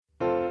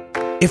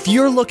If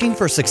you're looking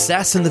for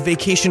success in the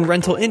vacation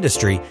rental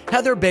industry,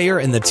 Heather Bayer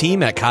and the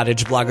team at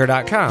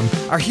cottageblogger.com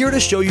are here to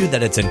show you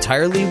that it's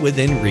entirely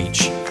within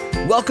reach.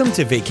 Welcome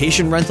to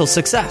Vacation Rental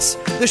Success,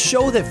 the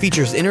show that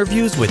features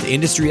interviews with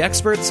industry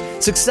experts,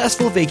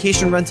 successful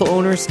vacation rental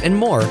owners, and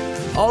more,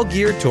 all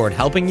geared toward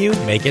helping you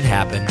make it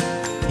happen.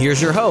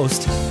 Here's your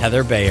host,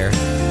 Heather Bayer.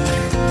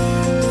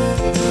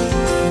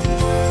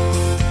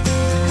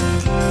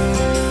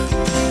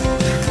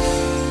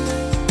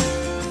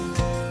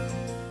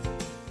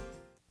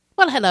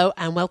 Well, hello,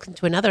 and welcome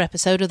to another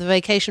episode of the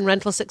Vacation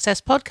Rental Success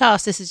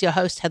Podcast. This is your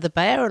host, Heather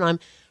Bayer, and I'm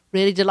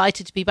really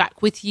delighted to be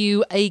back with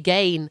you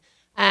again.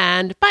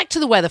 And back to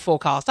the weather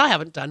forecast. I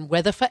haven't done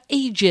weather for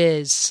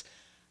ages.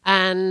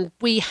 And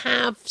we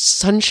have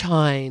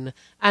sunshine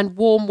and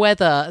warm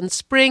weather, and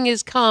spring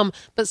is come,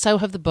 but so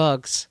have the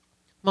bugs.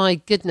 My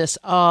goodness,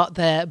 are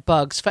there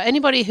bugs. For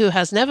anybody who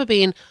has never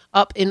been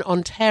up in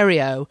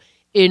Ontario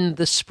in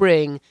the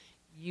spring,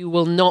 you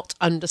will not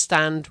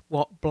understand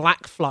what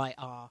black fly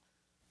are.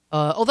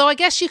 Although I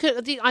guess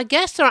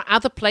there are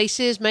other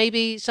places,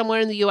 maybe somewhere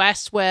in the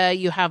US, where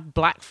you have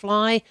black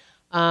fly.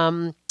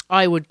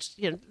 I would,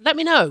 let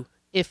me know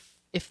if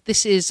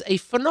this is a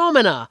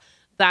phenomena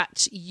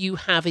that you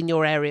have in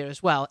your area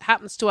as well. It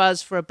happens to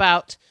us for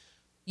about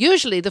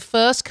usually the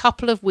first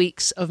couple of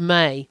weeks of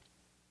May.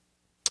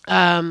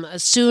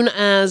 As soon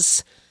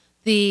as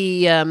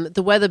the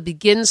weather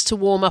begins to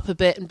warm up a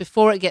bit and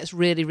before it gets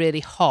really,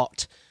 really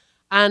hot.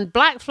 And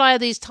black fly are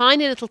these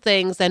tiny little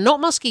things. They're not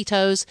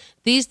mosquitoes.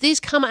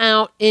 These come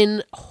out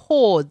in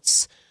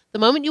hordes. The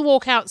moment you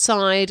walk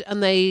outside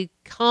and they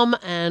come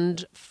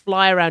and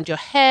fly around your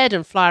head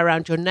and fly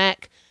around your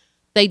neck,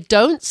 they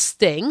don't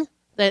sting.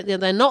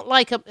 They're not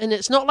like and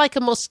it's not like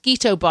a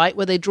mosquito bite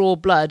where they draw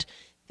blood.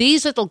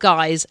 These little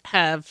guys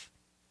have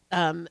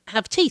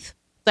teeth.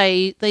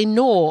 They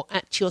gnaw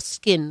at your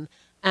skin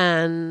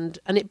and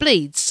it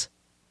bleeds.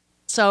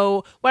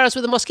 So, whereas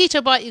with a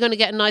mosquito bite, you're going to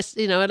get a nice,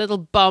 a little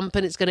bump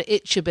and it's going to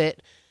itch a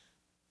bit.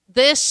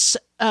 This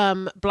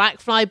black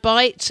fly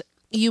bite,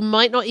 you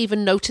might not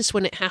even notice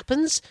when it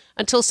happens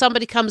until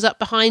somebody comes up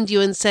behind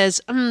you and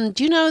says, do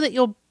you know that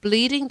you're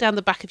bleeding down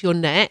the back of your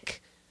neck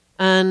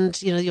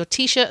and, your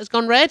T-shirt has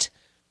gone red?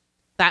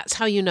 That's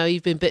how you know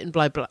you've been bitten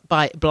by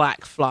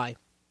black fly.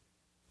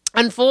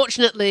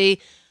 Unfortunately,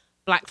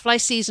 black fly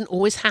season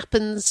always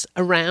happens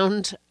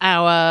around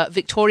our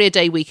Victoria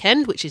Day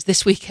weekend, which is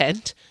this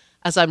weekend,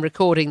 as I'm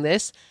recording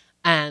this,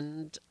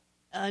 and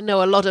I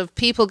know a lot of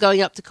people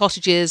going up to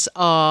cottages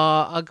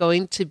are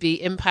going to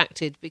be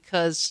impacted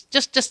because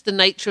just the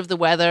nature of the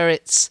weather.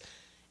 It's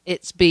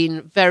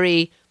been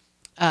very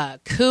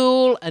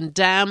cool and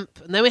damp,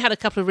 and then we had a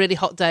couple of really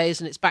hot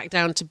days, and it's back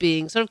down to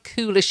being sort of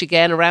coolish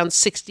again, around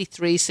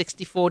 63,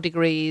 64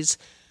 degrees,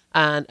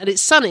 and it's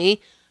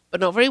sunny, but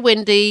not very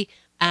windy,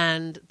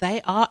 and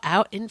they are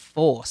out in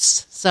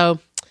force. So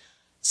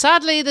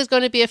sadly, there's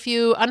going to be a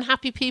few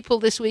unhappy people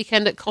this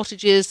weekend at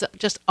cottages that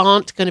just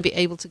aren't going to be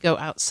able to go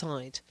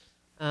outside.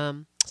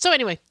 So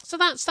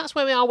that's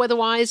where we are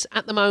weather-wise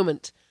at the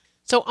moment.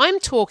 So I'm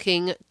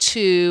talking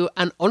to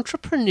an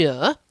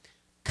entrepreneur,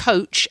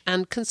 coach,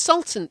 and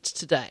consultant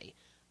today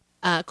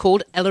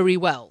called Ellery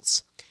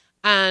Wells.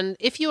 And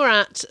if you were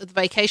at the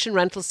Vacation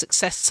Rental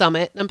Success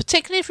Summit, and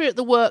particularly if you're at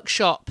the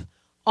workshop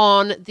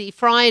on the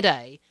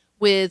Friday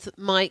with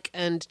Mike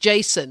and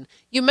Jason,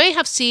 you may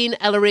have seen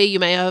Ellery.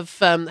 You may have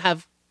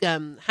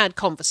had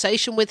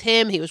conversation with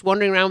him. He was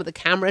wandering around with a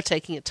camera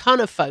taking a ton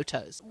of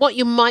photos. What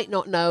you might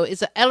not know is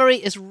that Ellery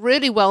is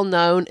really well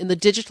known in the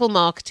digital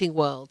marketing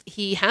world.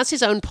 He has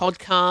his own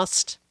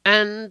podcast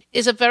and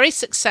is a very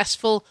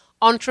successful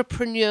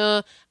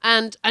entrepreneur,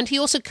 and he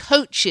also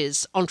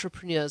coaches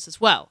entrepreneurs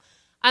as well.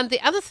 And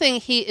the other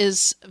thing he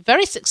is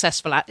very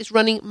successful at is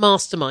running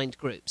mastermind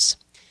groups.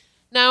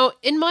 Now,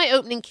 in my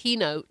opening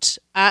keynote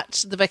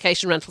at the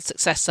Vacation Rental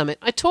Success Summit,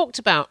 I talked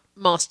about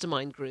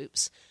mastermind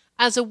groups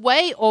as a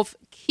way of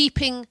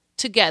keeping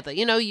together.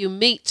 You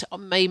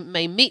may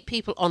meet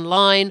people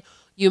online,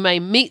 you may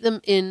meet them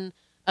in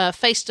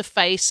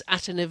face-to-face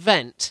at an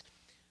event,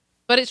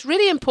 but it's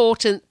really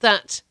important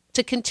that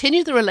to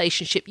continue the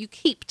relationship, you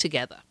keep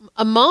together.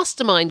 A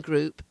mastermind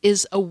group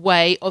is a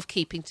way of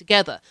keeping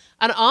together.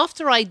 And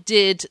after I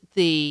did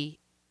the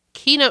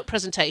keynote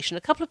presentation,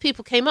 a couple of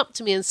people came up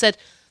to me and said,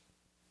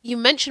 you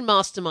mentioned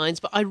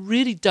masterminds, but I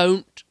really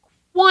don't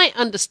quite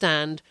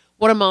understand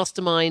what a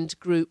mastermind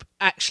group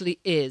actually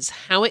is,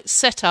 how it's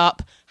set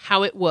up,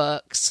 how it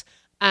works,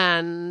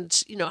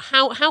 and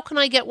how can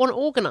I get one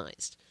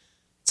organized?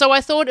 So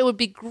I thought it would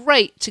be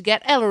great to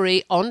get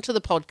Ellery onto the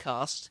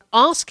podcast,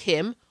 ask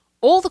him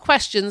all the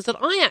questions that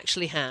I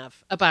actually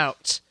have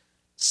about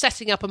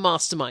setting up a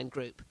mastermind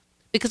group.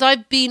 Because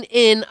I've been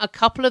in a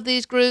couple of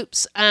these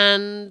groups,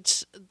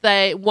 and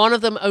one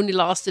of them only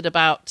lasted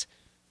about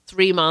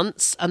 3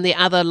 months, and the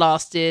other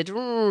lasted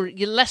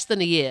less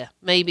than a year,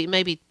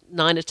 maybe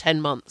 9 or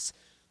 10 months.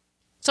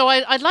 So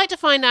I'd like to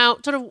find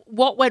out sort of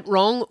what went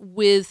wrong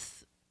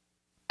with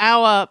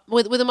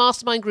the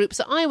mastermind groups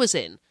that I was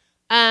in,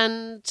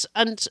 and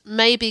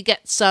maybe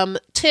get some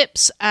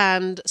tips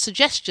and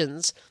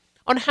suggestions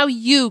on how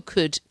you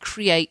could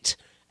create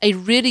a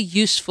really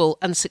useful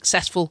and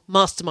successful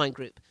mastermind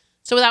group.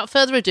 So without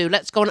further ado,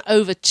 let's go on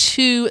over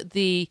to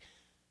the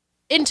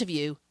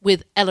interview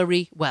with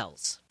Ellery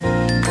Wells.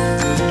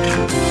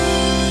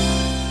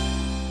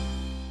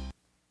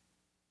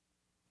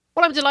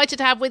 Well, I'm delighted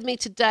to have with me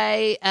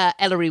today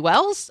Ellery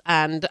Wells,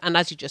 and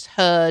as you just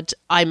heard,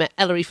 I met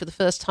Ellery for the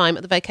first time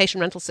at the Vacation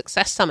Rental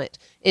Success Summit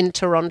in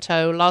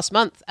Toronto last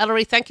month.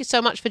 Ellery, thank you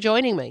so much for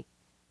joining me.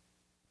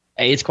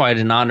 Hey, it's quite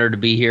an honor to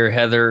be here,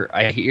 Heather.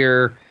 I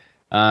hear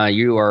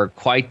you are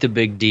quite the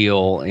big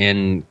deal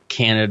in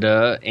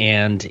Canada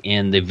and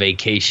in the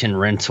vacation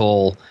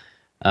rental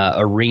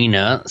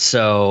arena.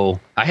 So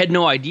I had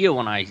no idea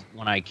when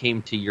I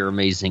came to your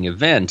amazing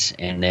event,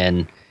 and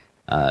then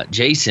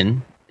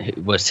Jason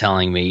was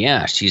telling me,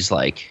 yeah, she's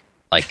like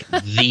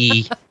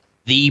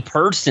the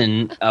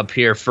person up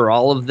here for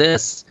all of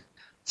this.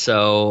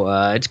 So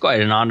it's quite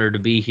an honor to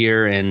be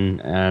here,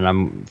 and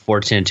I'm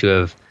fortunate to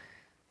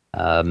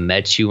have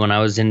met you when I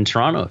was in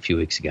Toronto a few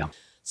weeks ago.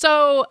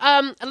 So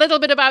a little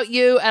bit about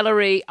you,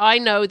 Ellery. I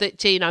know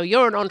that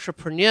you're an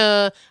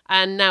entrepreneur,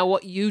 and now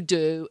what you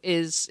do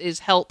is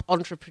help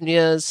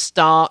entrepreneurs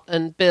start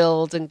and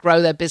build and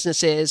grow their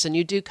businesses, and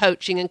you do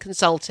coaching and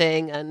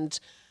consulting, and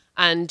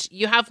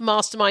you have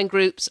mastermind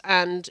groups,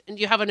 and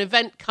you have an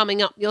event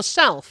coming up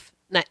yourself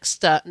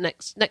next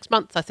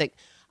month, I think.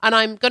 And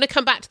I'm going to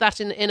come back to that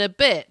in a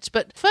bit.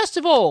 But first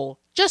of all,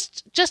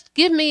 just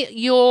give me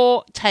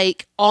your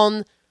take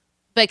on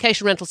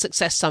Vacation Rental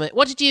Success Summit.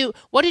 What did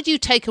you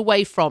take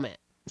away from it?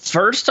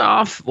 First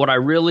off, what I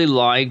really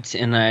liked,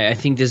 and I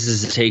think this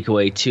is a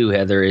takeaway too,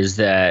 Heather, is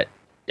that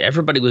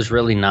everybody was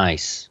really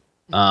nice.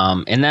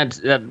 And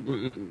that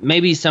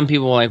maybe some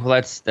people are like,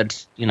 well,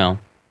 that's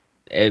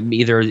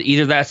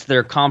either that's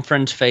their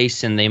conference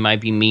face and they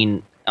might be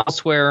mean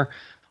elsewhere,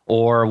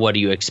 or what do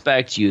you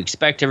expect? You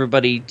expect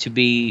everybody to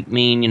be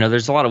mean.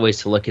 There's a lot of ways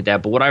to look at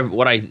that. But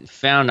what I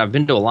found, I've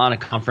been to a lot of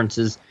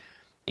conferences,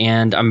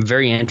 and I'm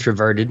very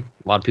introverted.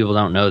 A lot of people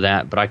don't know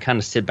that, but I kind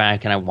of sit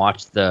back and I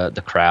watch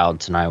the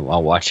crowds, and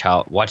I'll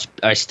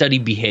I study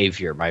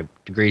behavior. My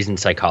degree's in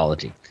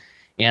psychology,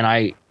 and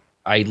I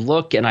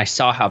look and I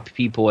saw how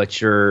people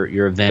at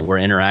your event were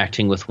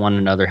interacting with one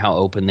another, how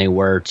open they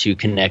were to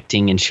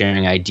connecting and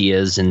sharing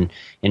ideas and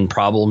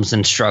problems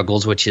and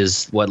struggles, which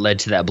is what led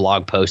to that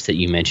blog post that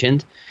you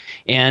mentioned.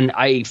 And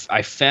I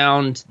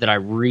found that I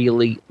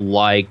really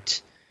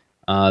liked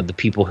the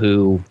people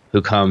who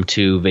come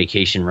to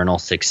Vacation Rental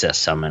Success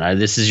Summit.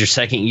 This is your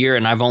second year,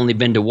 and I've only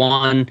been to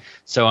one,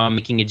 so I'm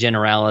making a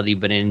generality,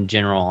 but in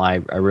general, I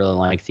really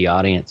like the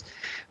audience.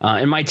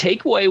 And my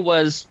takeaway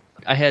was,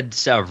 I had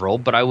several,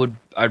 but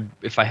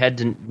if I had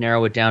to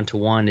narrow it down to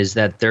one, is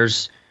that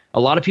there's a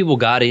lot of people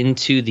got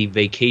into the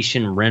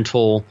vacation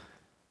rental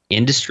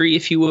industry,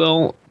 if you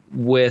will,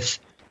 with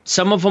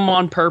some of them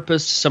on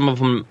purpose, some of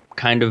them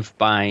kind of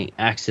by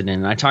accident.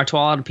 And I talked to a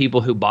lot of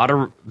people who bought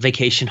a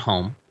vacation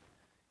home,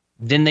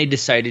 then they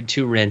decided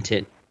to rent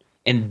it,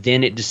 and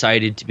then it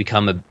decided to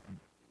become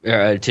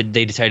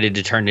they decided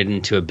to turn it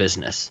into a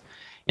business.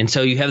 And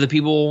so you have the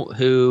people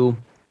who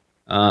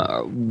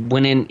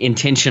went in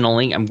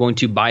intentionally, I'm going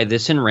to buy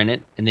this and rent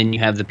it. And then you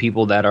have the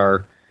people that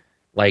are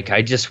like,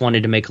 I just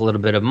wanted to make a little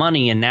bit of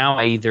money, and now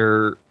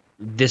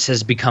this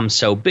has become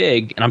so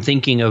big. And I'm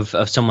thinking of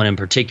someone in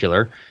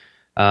particular,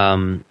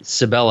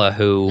 Sabella,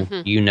 who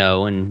you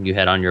know and you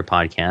had on your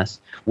podcast,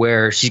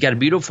 where she's got a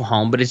beautiful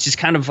home, but it's just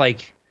kind of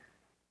like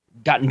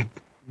gotten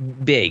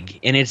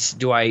big. And it's,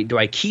 do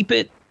I keep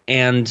it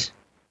and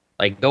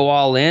like go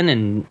all in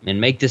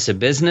and make this a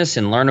business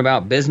and learn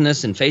about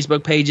business and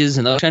Facebook pages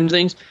and those kinds of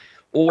things?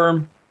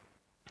 Or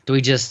do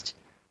we just,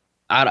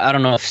 I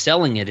don't know if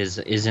selling it is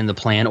in the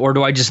plan, or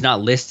do I just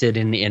not list it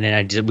and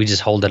we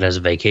just hold it as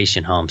a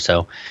vacation home?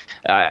 So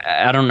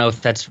I don't know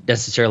if that's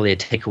necessarily a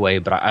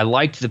takeaway, but I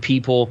liked the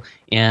people,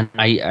 and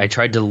I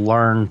tried to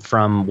learn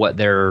from what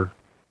their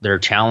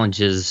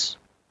challenges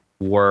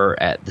were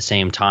at the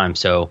same time.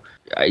 So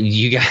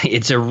you guys,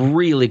 it's a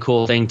really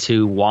cool thing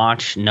to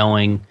watch,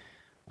 knowing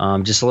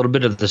just a little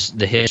bit of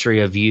the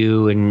history of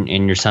you and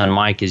your son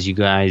Mike as you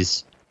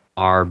guys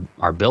are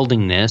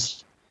building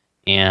this.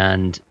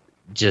 And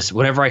just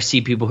whenever I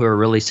see people who are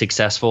really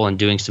successful and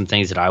doing some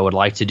things that I would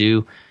like to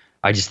do,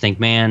 I just think,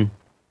 man,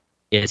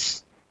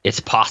 it's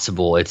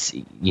possible. It's,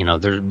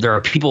 there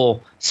are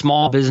people,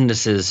 small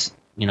businesses,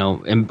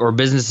 or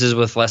businesses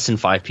with less than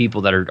 5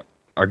 people that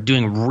are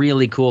doing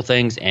really cool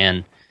things.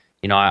 And,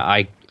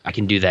 I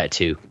can do that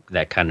too,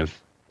 that kind of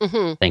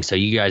thing. So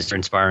you guys are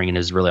inspiring, and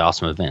it's a really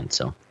awesome event.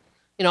 So,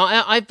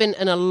 I've been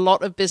in a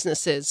lot of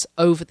businesses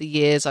over the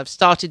years. I've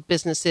started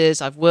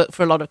businesses. I've worked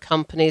for a lot of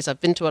companies.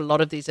 I've been to a lot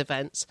of these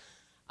events.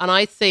 And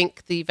I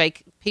think the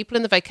people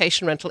in the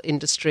vacation rental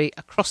industry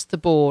across the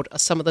board are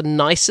some of the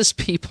nicest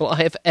people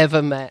I have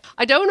ever met.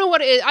 I don't know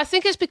what it is. I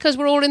think it's because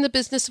we're all in the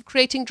business of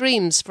creating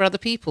dreams for other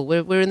people.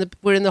 We're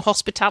in the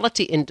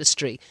hospitality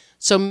industry.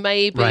 So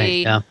maybe,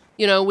 right,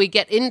 yeah. We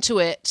get into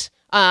it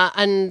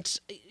And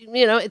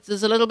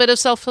there's a little bit of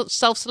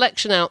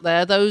self-selection out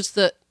there. Those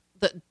that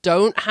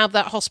don't have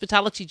that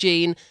hospitality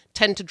gene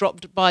tend to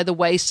drop by the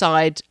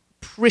wayside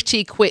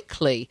pretty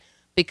quickly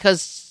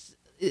because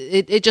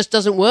it just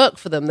doesn't work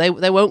for them. They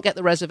won't get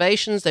the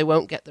reservations, they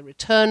won't get the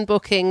return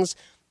bookings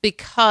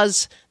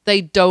because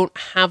they don't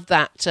have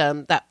that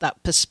that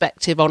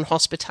perspective on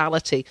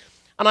hospitality.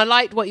 And I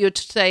liked what you were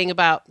saying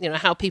about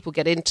how people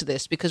get into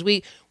this, because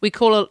we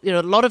call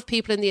a lot of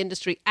people in the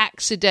industry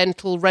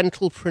accidental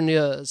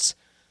rentalpreneurs.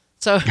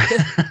 So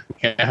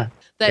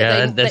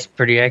that's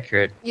pretty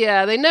accurate.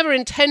 Yeah, they never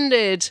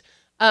intended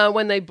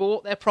when they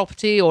bought their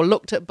property or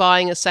looked at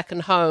buying a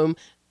second home,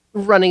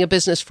 running a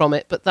business from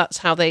it, but that's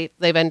how they've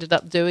ended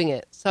up doing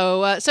it.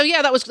 So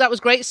yeah, that was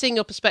great seeing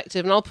your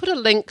perspective, and I'll put a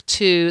link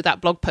to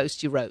that blog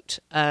post you wrote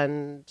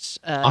and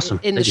awesome.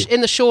 in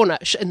the show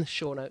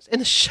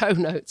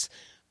notes.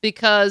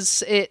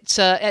 Because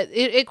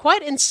it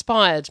quite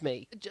inspired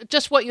me.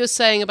 Just what you were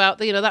saying about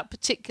that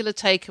particular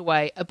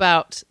takeaway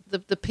about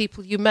the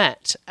people you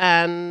met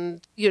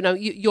and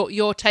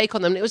your take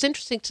on them. And it was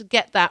interesting to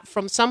get that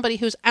from somebody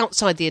who's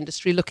outside the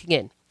industry looking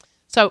in.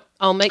 So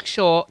I'll make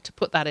sure to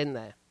put that in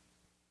there.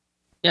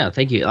 Yeah,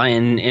 thank you.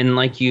 And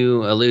like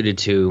you alluded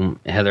to,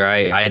 Heather,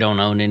 I don't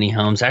own any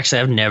homes.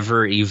 Actually, I've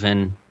never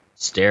even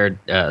stayed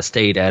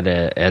at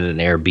an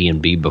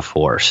Airbnb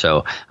before,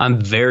 so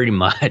I'm very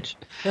much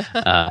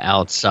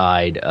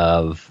outside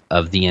of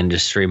the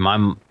industry.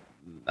 The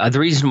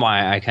reason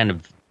why I kind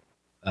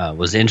of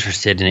was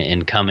interested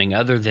in coming,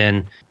 other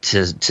than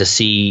to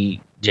see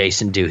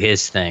Jason do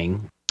his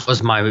thing,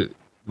 was my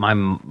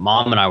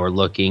mom and I were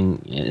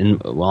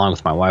looking, along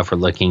with my wife, were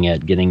looking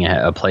at getting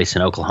a place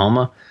in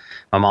Oklahoma.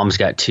 My mom's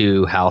got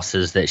 2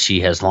 houses that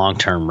she has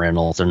long-term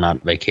rentals. They're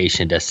not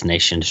vacation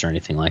destinations or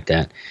anything like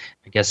that.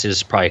 I guess it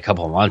was probably a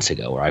couple of months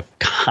ago where I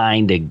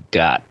kind of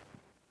got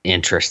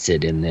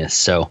interested in this.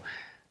 So,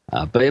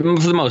 but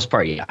for the most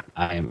part, yeah,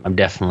 I'm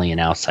definitely an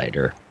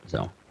outsider.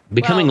 So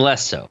becoming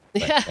less so,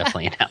 but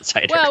definitely an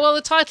outsider. Well,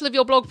 the title of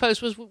your blog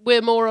post was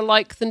 "We're More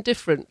Alike Than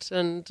Different,"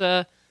 and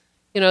that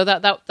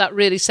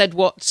really said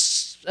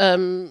what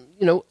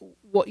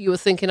you were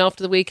thinking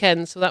after the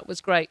weekend. So that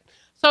was great.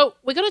 So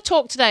we're going to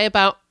talk today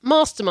about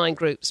mastermind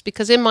groups,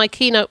 because in my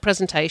keynote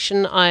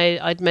presentation,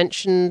 I'd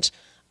mentioned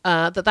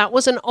that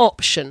was an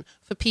option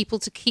for people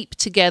to keep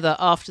together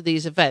after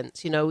these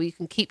events. You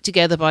can keep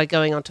together by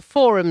going onto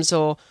forums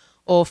or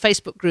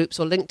Facebook groups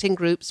or LinkedIn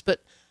groups,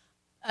 but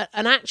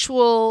an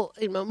actual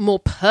more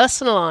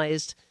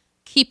personalized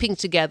keeping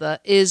together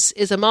is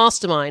a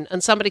mastermind.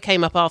 And somebody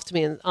came up after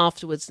me and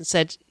afterwards and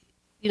said,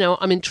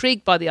 I'm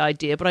intrigued by the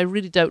idea, but I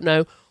really don't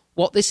know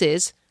what this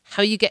is,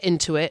 how you get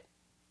into it.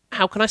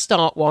 How can I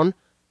start one?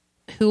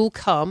 Who'll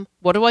come?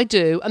 What do I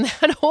do? And they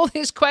had all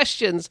these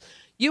questions.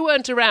 You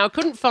weren't around,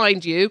 couldn't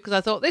find you, because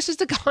I thought this is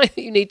the guy that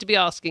you need to be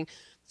asking.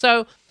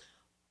 So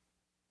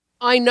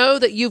I know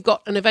that you've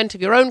got an event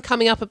of your own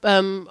coming up,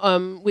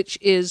 which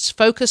is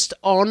focused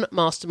on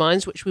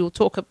masterminds, which we will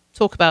talk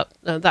about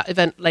that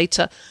event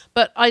later.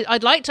 But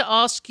I'd like to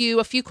ask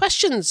you a few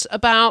questions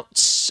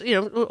about,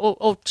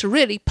 or to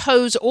really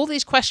pose all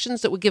these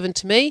questions that were given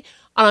to me,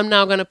 and I'm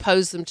now going to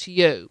pose them to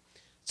you.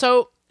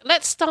 So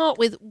let's start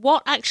with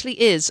what actually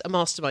is a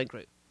mastermind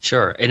group.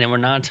 Sure. And then we're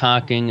not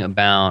talking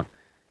about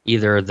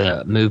either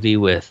the movie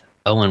with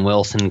Owen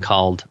Wilson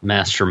called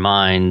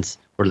Masterminds,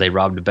 where they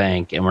robbed a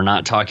bank, and we're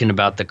not talking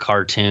about the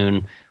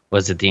cartoon,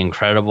 was it The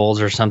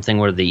Incredibles or something,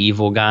 where the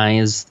evil guy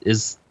is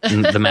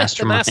the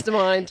mastermind.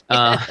 The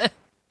mastermind.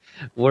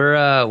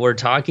 We're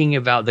talking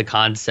about the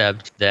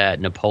concept that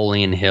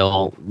Napoleon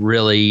Hill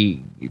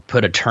really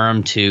put a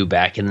term to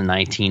back in the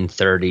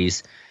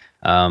 1930s.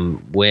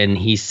 When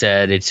he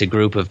said it's a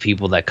group of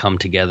people that come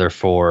together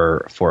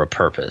for a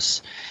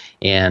purpose.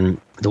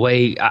 And the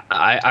way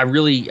I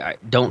really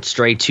don't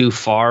stray too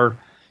far,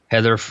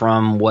 Heather,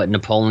 from what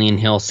Napoleon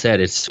Hill said.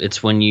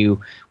 It's when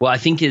I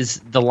think is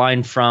the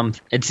line from,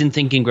 it's in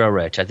Think and Grow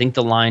Rich. I think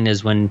the line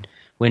is when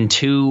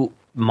 2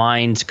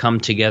 minds come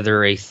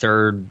together, a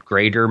third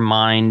greater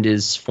mind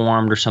is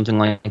formed or something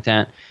like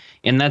that.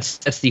 And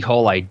that's the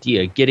whole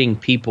idea, getting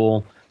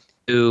people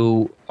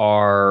who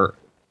are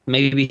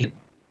maybe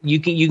you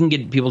can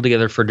get people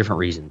together for different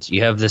reasons.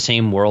 You have the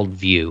same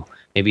worldview.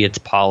 Maybe it's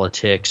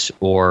politics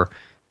or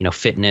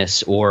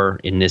fitness, or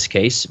in this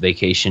case,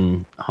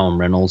 vacation home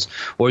rentals.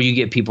 Or you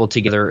get people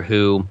together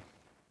who,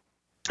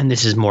 and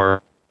this is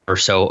more or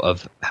so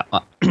of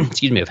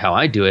of how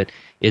I do it,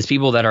 is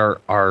people that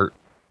are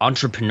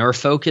entrepreneur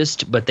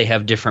focused, but they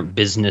have different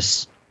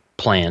business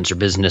plans or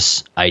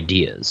business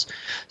ideas.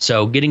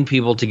 So getting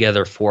people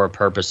together for a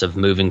purpose of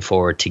moving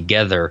forward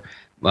together,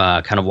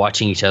 kind of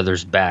watching each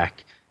other's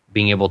back,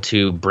 being able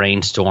to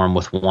brainstorm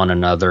with one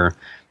another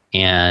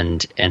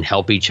and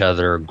help each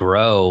other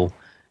grow.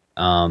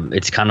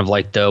 It's kind of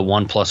like the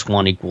 1 +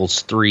 1 =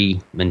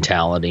 3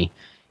 mentality.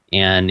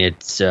 And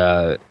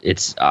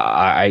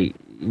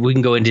we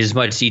can go into as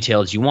much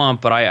detail as you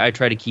want, but I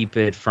try to keep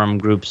it from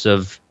groups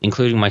of,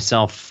 including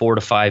myself, 4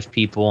 to 5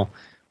 people.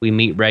 We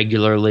meet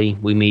regularly.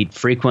 We meet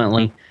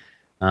frequently.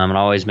 And I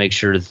always make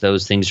sure that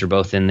those things are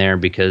both in there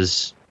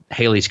because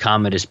Halley's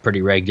Comet is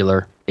pretty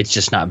regular. It's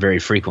just not very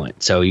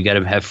frequent. So you got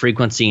to have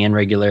frequency and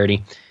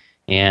regularity,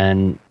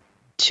 and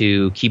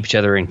to keep each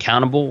other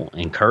accountable,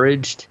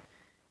 encouraged,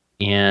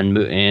 and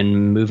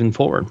moving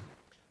forward.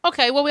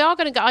 Okay, well, we are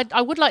going to go.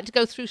 I would like to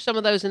go through some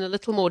of those in a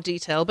little more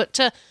detail, but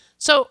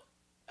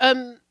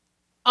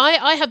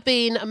I have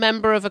been a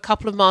member of a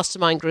couple of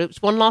mastermind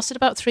groups. One lasted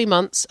about 3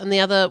 months, and the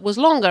other was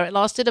longer. It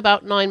lasted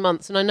about 9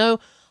 months, and I know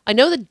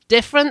the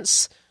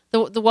difference.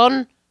 The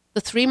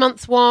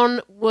 3-month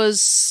one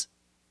was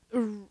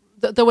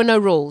there were no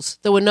rules.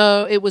 It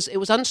was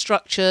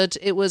unstructured.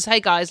 It was, hey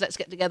guys, let's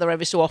get together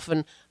every so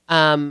often,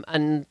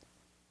 and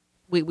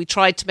we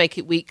tried to make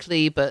it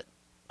weekly, but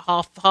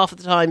half of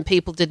the time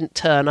people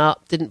didn't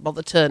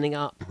bother turning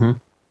up.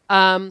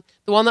 Mm-hmm.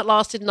 The one that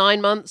lasted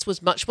 9 months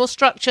was much more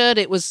structured.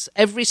 It was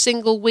every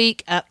single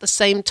week at the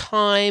same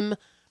time,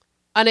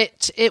 and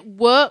it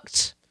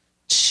worked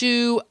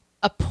to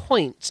a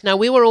point. Now,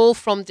 we were all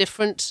from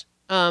different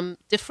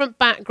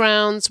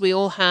backgrounds. We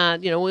all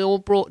had, we all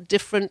brought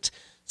different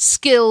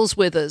skills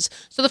with us.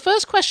 So the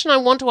first question I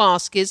want to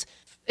ask is,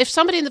 if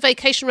somebody in the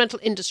vacation rental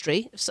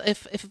industry,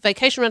 if a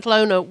vacation rental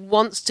owner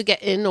wants to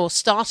get in or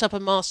start up a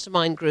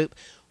mastermind group,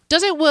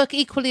 does it work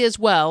equally as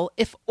well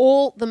if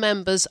all the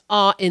members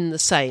are in the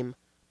same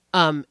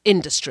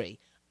industry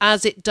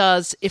as it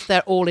does if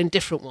they're all in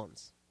different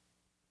ones?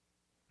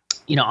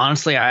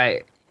 Honestly,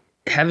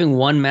 having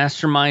one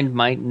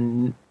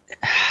mastermind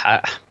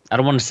I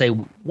don't want to say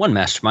one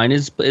mastermind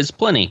is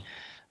plenty,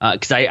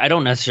 because I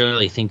don't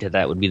necessarily think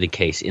that would be the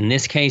case. In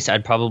this case,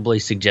 I'd probably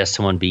suggest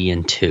someone be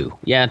in two.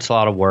 Yeah, it's a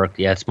lot of work.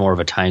 Yeah, it's more of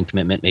a time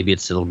commitment. Maybe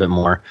it's a little bit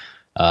more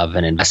of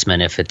an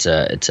investment if it's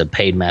a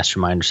paid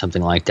mastermind or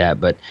something like that.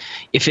 But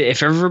if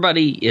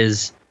everybody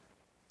is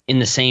in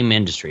the same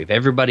industry, if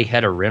everybody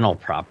had a rental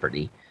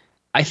property,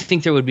 I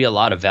think there would be a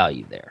lot of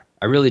value there.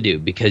 I really do,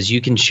 because you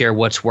can share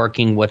what's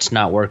working, what's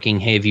not working.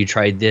 Hey, have you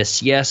tried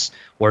this? Yes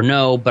or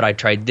no, but I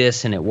tried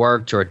this and it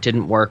worked or it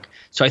didn't work.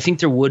 So I think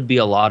there would be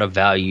a lot of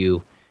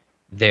value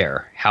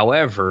there.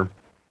 However,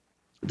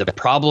 the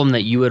problem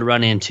that you would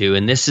run into,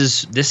 and this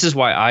is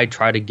why I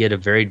try to get a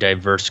very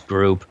diverse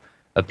group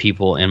of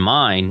people in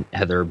mind,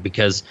 Heather,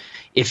 because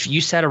if you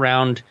sat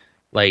around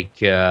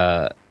with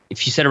a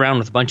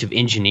bunch of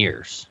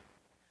engineers,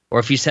 or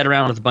if you sat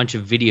around with a bunch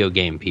of video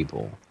game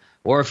people,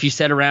 or if you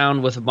sat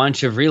around with a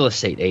bunch of real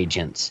estate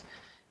agents,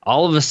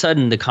 all of a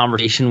sudden the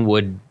conversation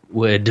would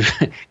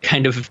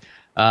kind of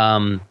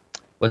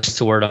what's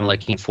the word I'm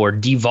looking for?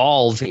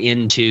 Devolve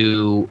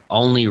into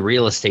only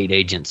real estate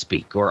agents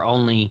speak, or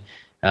only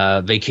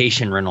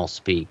vacation rental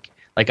speak.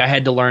 Like, I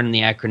had to learn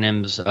the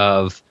acronyms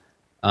of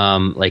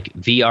like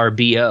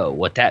VRBO,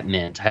 what that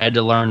meant. I had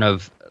to learn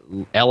of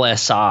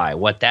LSI,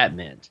 what that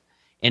meant.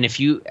 And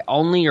if you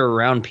only are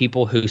around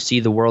people who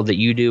see the world that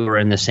you do or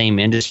in the same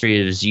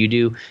industry as you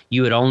do,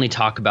 you would only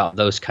talk about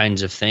those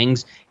kinds of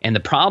things. And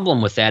the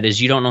problem with that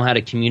is you don't know how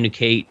to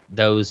communicate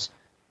those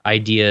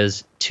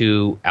ideas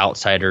to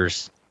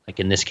outsiders, like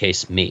in this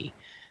case, me.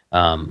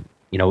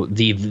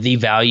 The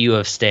value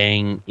of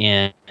staying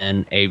in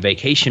a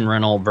vacation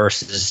rental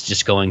versus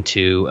just going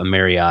to a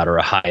Marriott or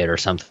a Hyatt or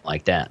something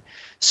like that.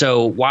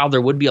 So while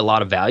there would be a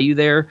lot of value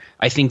there,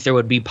 I think there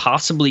would be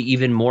possibly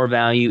even more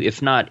value,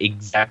 if not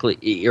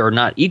exactly or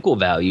not equal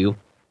value,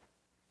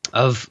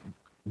 of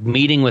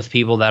meeting with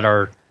people that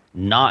are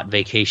not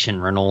vacation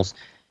rentals,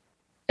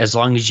 as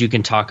long as you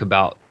can talk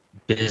about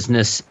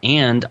business.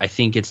 And I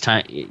think it's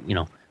time,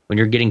 when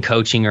you're getting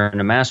coaching or in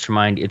a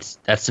mastermind,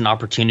 that's an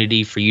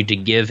opportunity for you to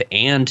give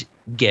and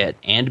get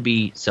and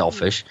be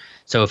selfish.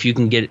 So if you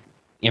can get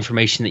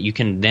information that you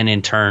can then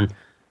in turn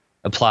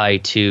apply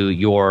to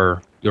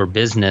your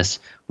business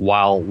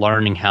while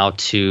learning how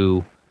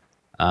to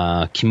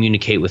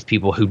communicate with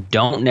people who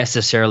don't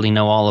necessarily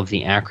know all of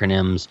the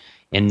acronyms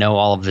and know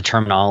all of the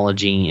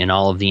terminology and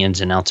all of the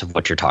ins and outs of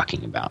what you're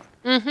talking about.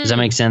 Mm-hmm. Does that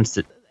make sense?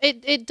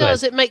 It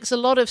does. It makes a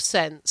lot of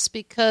sense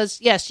because,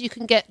 yes, you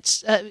can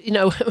get,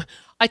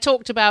 I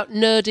talked about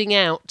nerding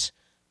out.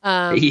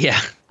 Yeah.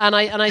 And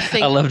I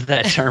think... I loved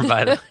that term,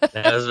 by the way.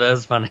 That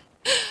was funny.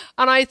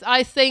 And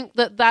I think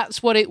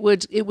that's what it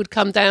would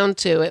come down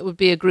to. It would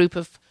be a group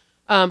of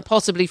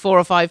possibly 4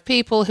 or 5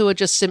 people who are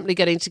just simply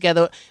getting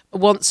together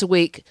once a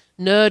week,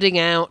 nerding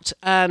out,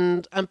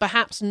 and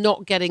perhaps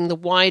not getting the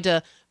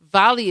wider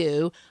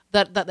value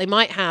that they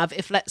might have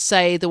if, let's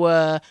say, there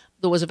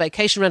was a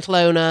vacation rental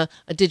owner,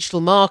 a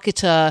digital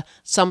marketer,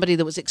 somebody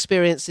that was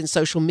experienced in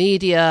social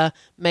media,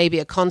 maybe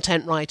a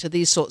content writer,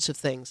 these sorts of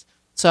things.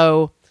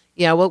 So,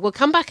 yeah, we'll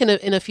come back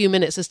in a few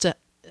minutes as to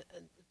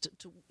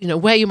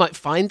where you might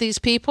find these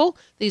people,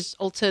 these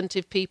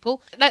alternative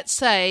people. Let's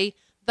say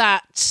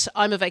that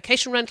I'm a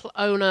vacation rental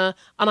owner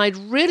and I'd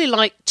really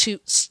like to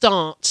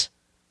start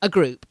a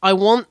group. I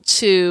want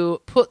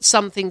to put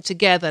something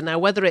together. Now,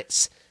 whether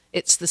it's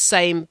the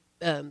same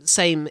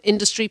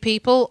industry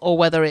people or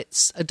whether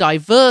it's a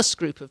diverse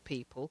group of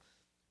people,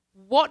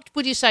 what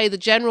would you say the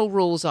general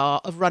rules are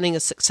of running a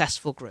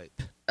successful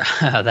group?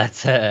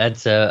 That's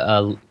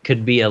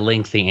could be a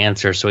lengthy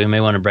answer, so we may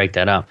want to break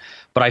that up.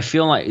 But I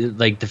feel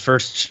like the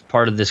first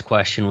part of this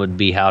question would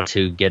be how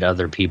to get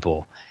other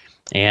people.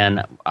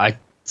 And I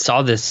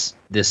saw this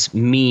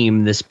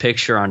meme, this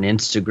picture on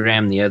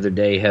Instagram the other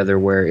day, Heather,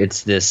 where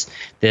it's these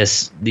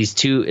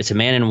two, it's a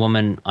man and a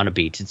woman on a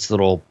beach. It's a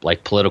little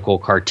like political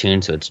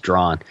cartoon, so it's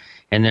drawn.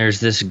 And there's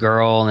this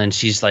girl, and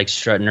she's like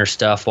strutting her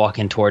stuff,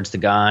 walking towards the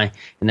guy.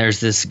 And there's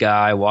this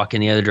guy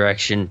walking the other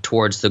direction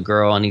towards the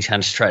girl, and he's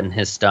kind of strutting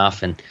his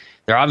stuff. And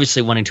they're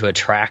obviously wanting to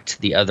attract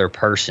the other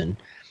person.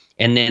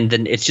 And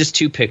then it's just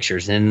two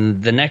pictures.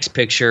 And the next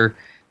picture,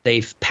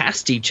 they've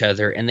passed each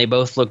other, and they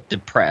both look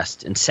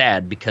depressed and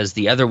sad because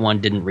the other one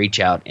didn't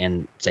reach out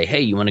and say, hey,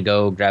 you want to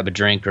go grab a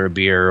drink or a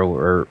beer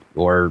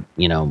or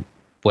you know,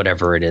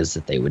 whatever it is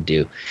that they would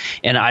do.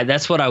 And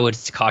that's what I would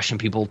caution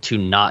people to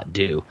not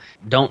do.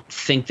 Don't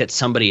think that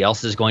somebody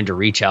else is going to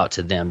reach out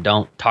to them.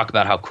 Don't talk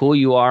about how cool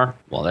you are.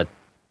 Well,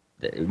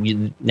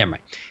 never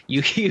mind.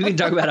 You can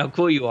talk about how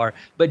cool you are,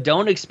 but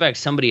don't expect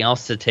somebody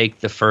else to take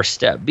the first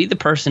step. Be the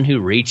person who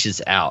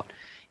reaches out.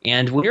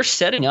 And when you're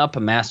setting up a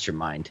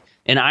mastermind,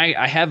 and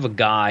I have a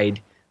guide,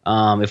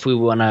 if we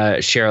want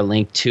to share a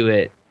link to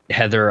it,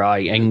 Heather,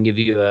 I can give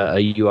you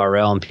a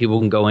URL, and people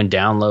can go and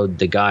download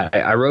the guide.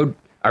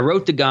 I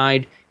wrote the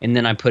guide, and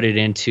then I put it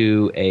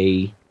into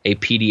a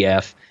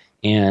PDF.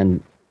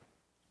 And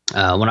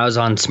when I was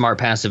on Smart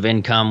Passive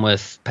Income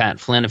with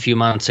Pat Flynn a few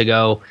months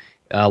ago,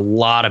 a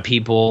lot of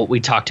people, we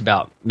talked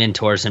about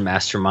mentors and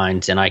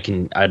masterminds, and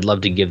I'd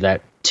love to give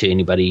that to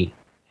anybody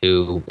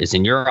who is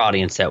in your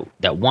audience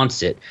that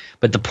wants it.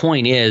 But the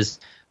point is,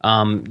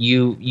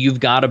 you've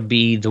got to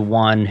be the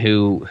one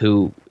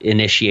who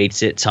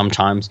initiates it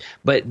sometimes.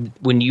 But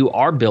when you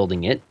are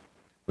building it,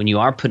 when you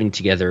are putting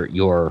together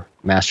your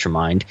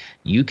mastermind,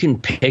 you can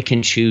pick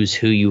and choose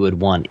who you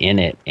would want in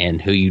it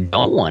and who you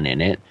don't want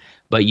in it.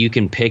 But you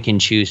can pick and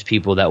choose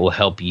people that will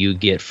help you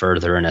get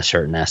further in a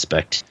certain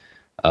aspect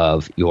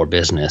of your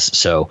business.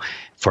 So,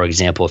 for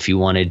example, if you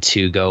wanted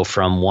to go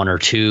from 1 or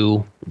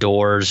 2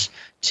 doors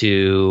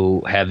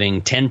to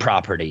having 10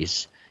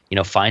 properties, you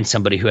know, find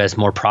somebody who has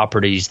more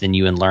properties than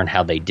you and learn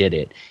how they did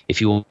it.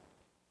 If you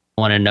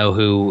want to know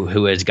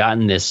who has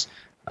gotten this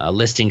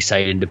listing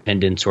site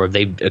independence, or if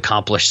they've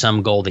accomplished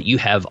some goal that you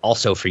have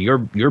also for your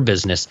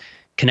business,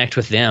 connect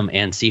with them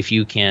and see if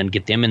you can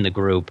get them in the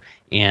group,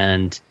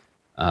 and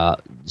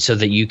so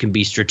that you can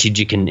be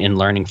strategic in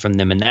learning from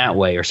them in that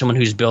way. Or someone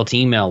who's built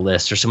email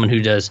lists, or someone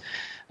who does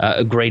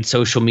a great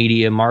social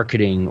media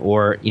marketing,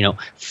 or, you know,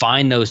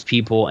 find those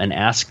people and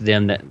ask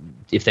them that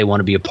if they want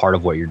to be a part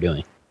of what you're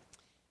doing.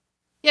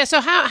 Yeah. So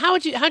how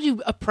do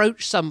you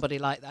approach somebody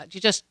like that? Do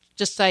you just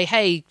say,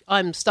 hey,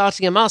 I'm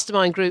starting a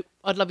mastermind group,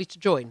 I'd love you to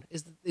join?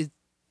 Is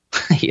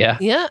yeah.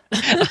 Yeah.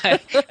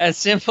 As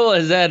simple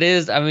as that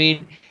is, I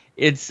mean,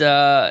 it's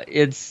yeah.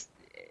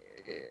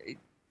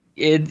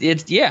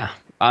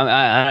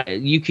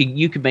 You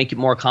could make it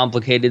more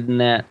complicated than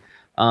that.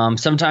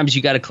 Sometimes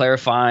you got to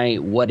clarify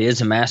what is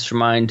a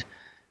mastermind,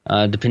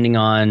 depending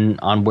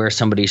on where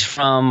somebody's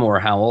from or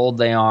how old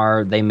they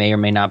are. They may or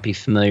may not be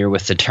familiar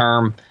with the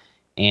term.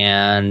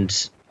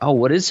 And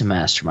what is a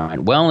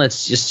mastermind? Well,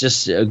 it's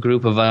just a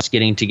group of us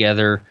getting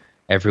together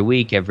every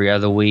week, every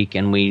other week,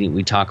 and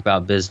we talk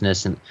about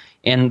business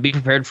and be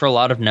prepared for a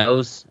lot of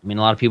no's. I mean,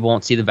 a lot of people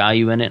won't see the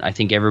value in it. I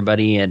think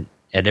everybody at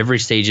every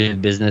stage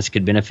of business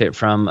could benefit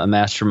from a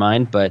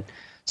mastermind, but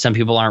some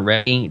people aren't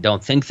ready,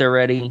 don't think they're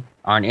ready,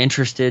 aren't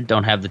interested,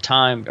 don't have the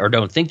time, or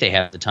don't think they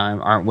have the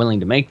time, aren't willing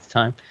to make the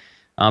time.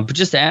 But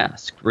just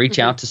ask. Reach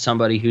out to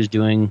somebody who's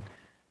doing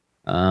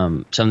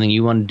something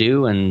you want to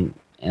do,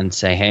 and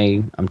say,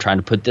 hey, I'm trying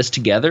to put this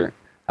together.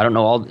 I don't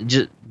know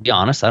just be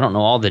honest, I don't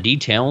know all the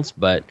details,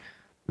 but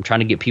I'm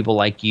trying to get people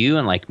like you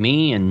and like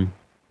me, and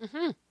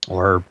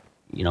or,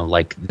 you know,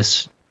 like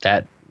this,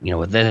 that, you know,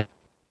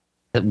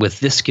 with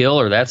this skill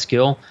or that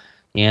skill,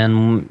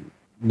 and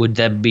would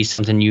that be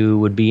something you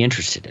would be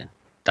interested in?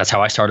 That's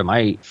how I started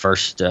my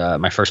first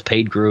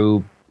paid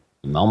group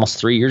almost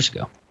 3 years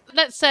ago.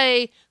 Let's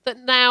say that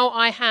now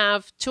I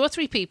have 2 or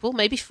 3 people,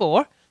 maybe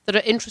 4, that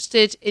are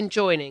interested in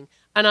joining,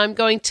 and I'm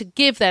going to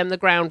give them the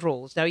ground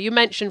rules. Now, you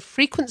mentioned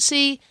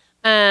frequency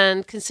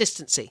and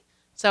consistency.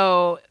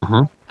 So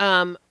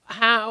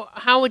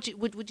how would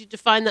you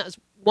define that as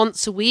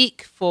once a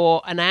week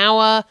for an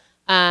hour?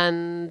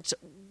 And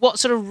what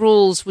sort of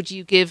rules would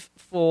you give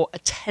for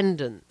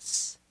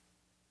attendance?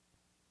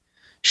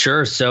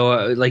 Sure.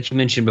 So like you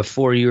mentioned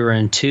before, you were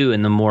in 2,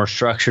 and the more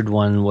structured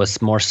one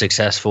was more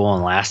successful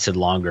and lasted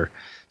longer.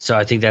 So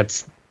I think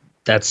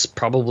that's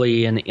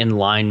probably in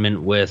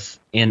alignment with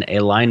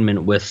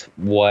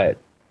what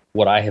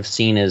I have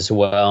seen as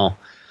well.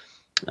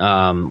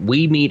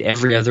 We meet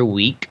every other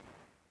week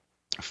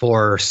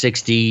for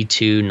 60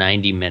 to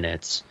 90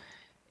 minutes.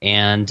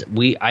 And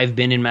I've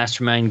been in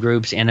mastermind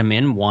groups, and I'm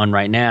in one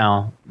right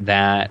now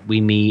that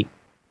we meet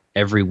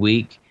every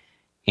week.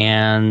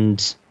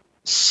 And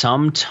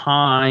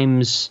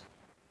sometimes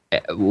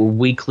a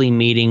weekly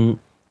meeting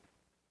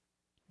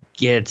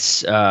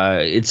it's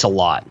a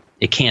lot.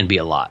 It can be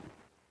a lot.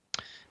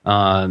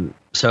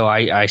 So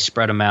I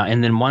spread them out,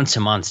 and then once a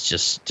month's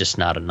just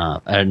not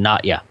enough.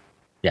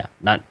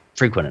 not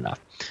frequent enough.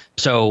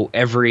 So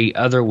every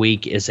other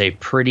week is a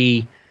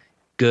pretty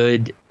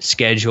good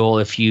schedule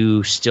if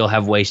you still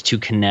have ways to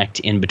connect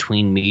in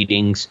between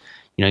meetings.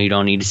 You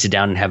don't need to sit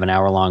down and have an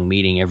hour-long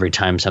meeting every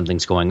time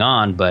something's going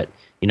on, but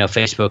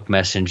Facebook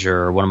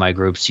Messenger or one of my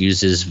groups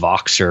uses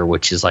Voxer,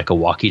 which is like a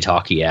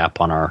walkie-talkie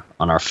app on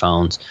our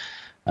phones,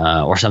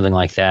 or something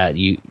like that.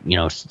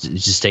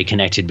 Just stay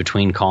connected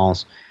between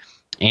calls.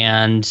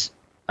 And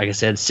like I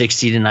said,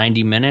 60 to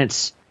 90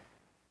 minutes.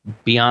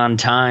 Be on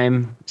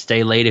time.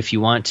 Stay late if you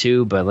want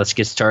to, but let's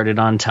get started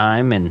on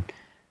time. And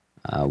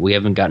we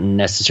haven't gotten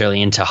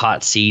necessarily into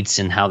hot seats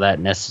and how that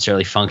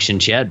necessarily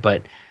functions yet,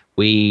 but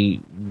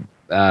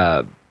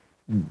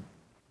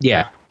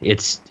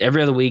it's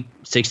every other week,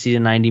 60 to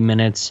 90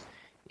 minutes.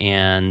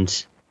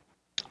 And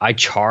I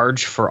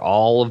charge for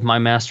all of my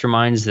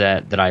masterminds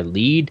that I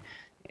lead.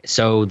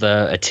 So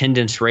the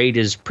attendance rate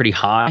is pretty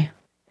high.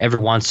 Every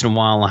once in a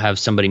while I'll have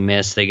somebody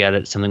miss. They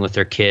got something with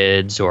their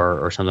kids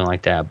or something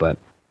like that. But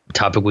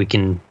topic we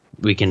can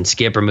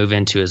skip or move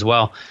into as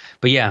well.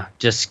 But yeah,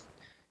 just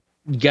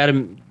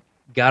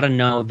gotta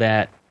know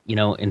that,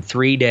 in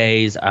 3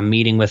 days I'm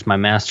meeting with my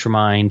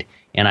mastermind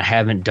and I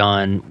haven't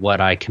done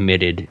what I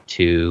committed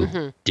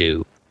to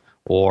do,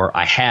 or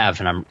I have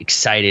and I'm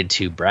excited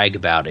to brag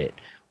about it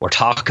or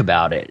talk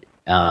about it.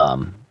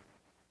 And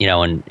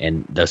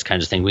those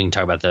kinds of things. We can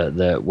talk about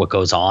the what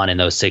goes on in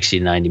those 60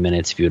 to 90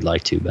 minutes if you would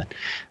like to. But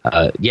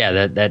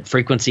that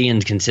frequency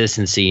and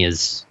consistency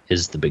is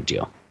the big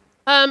deal.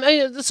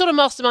 The sort of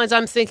masterminds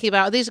I'm thinking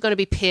about, these are going to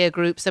be peer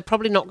groups. They're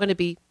probably not going to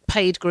be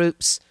paid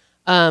groups,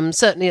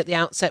 certainly at the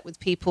outset with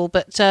people.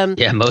 But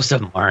most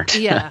of them aren't.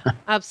 Yeah,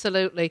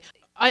 absolutely.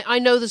 I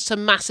know there's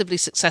some massively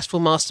successful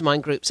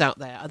mastermind groups out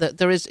there.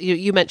 There is.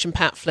 You mentioned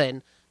Pat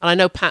Flynn. And I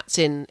know Pat's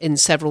in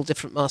several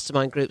different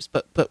mastermind groups,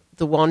 but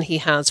the one he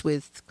has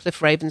with Cliff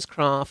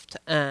Ravenscraft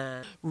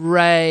and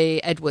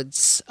Ray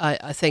Edwards,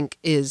 I think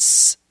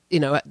is,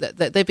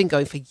 they've been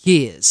going for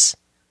years.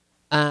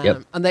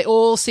 And they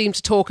all seem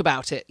to talk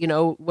about it,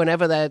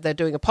 whenever they're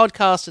doing a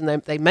podcast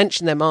and they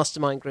mention their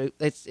mastermind group.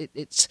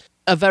 It's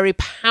a very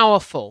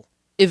powerful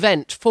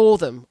event for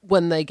them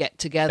when they get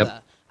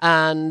together.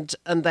 And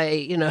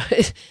they,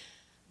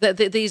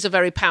 these are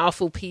very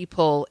powerful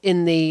people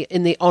in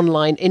the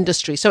online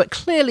industry, so it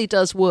clearly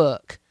does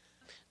work.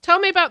 Tell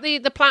me about the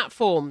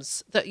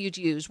platforms that you'd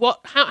use.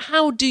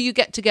 How do you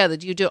get together?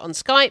 Do you do it on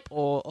Skype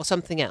or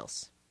something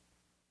else?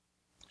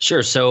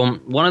 Sure. So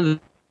one of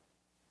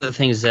the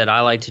things that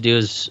I like to do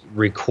is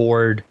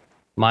record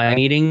my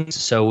meetings.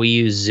 So we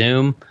use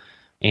Zoom,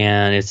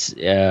 and it's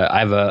I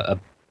have a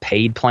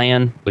paid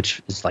plan,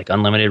 which is like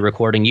unlimited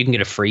recording. You can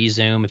get a free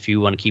Zoom if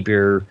you want to keep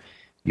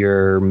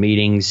your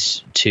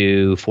meetings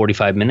to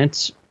 45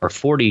 minutes or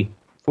 40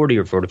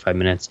 or 45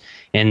 minutes,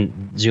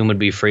 and Zoom would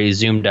be free.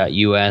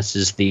 Zoom.us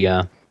is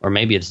or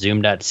maybe it's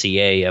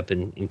Zoom.ca up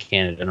in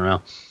Canada, I don't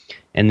know.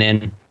 And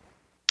then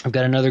I've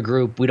got another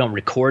group. We don't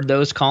record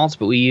those calls,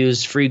 but we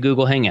use free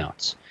Google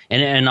Hangouts,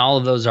 and all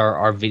of those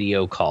are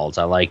video calls.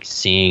 I like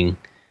seeing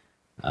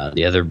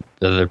the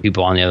other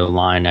people on the other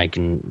line. I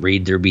can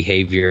read their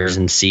behaviors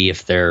and see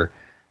if they're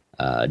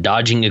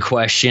dodging a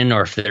question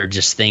or if they're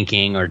just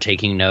thinking or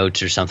taking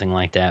notes or something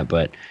like that.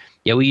 But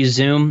yeah, we use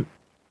Zoom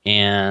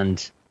and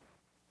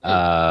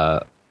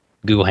Google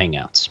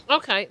Hangouts.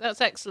 Okay,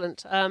 that's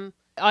excellent.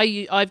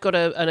 I've got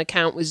an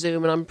account with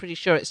Zoom, and I'm pretty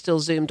sure it's still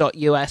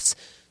zoom.us.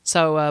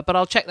 So, but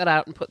I'll check that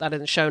out and put that in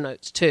the show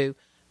notes too.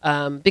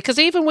 Because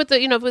even with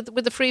the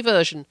with the free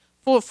version,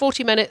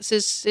 40 minutes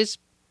is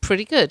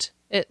pretty good.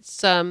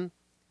 It's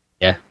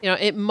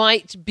it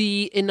might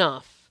be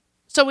enough.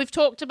 So we've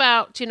talked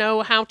about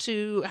how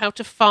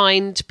to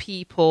find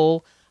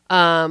people.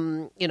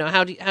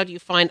 How do you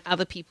find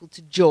other people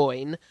to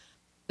join?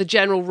 The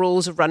general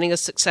rules of running a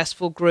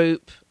successful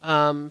group,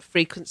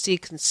 frequency,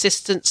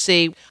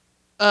 consistency.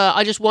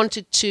 I just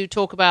wanted to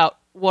talk about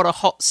what a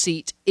hot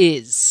seat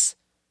is.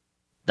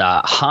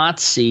 The hot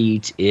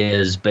seat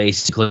is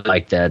basically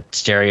like that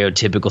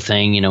stereotypical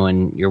thing,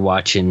 when you're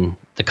watching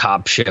the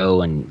cop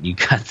show and you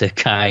got the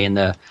guy in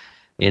the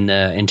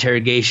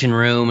interrogation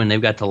room and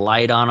they've got the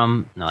light on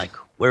them. And like,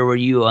 where were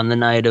you on the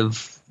night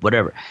of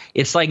whatever?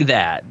 It's like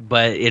that,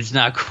 but it's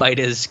not quite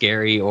as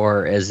scary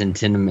or as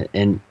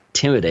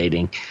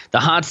intimidating. The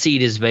hot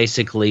seat is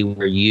basically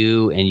where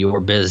you and your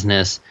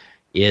business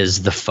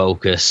is the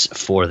focus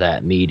for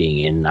that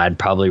meeting. And I'd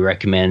probably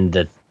recommend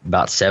that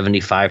about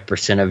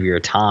 75% of your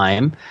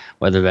time,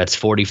 whether that's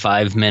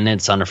 45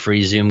 minutes on a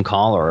free Zoom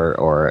call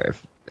or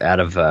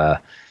out of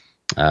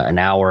an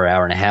hour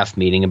and a half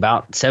meeting,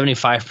 about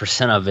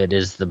 75% of it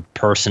is the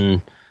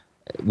person.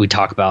 We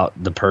talk about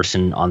the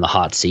person on the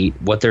hot seat,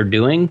 what they're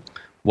doing,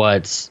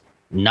 what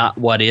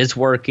is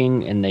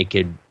working and they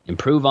could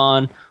improve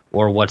on,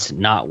 or what's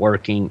not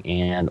working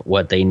and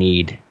what they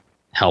need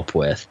help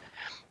with.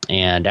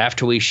 And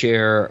after we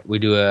share, we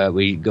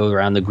go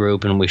around the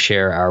group and we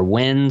share our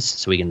wins,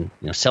 so we can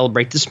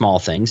celebrate the small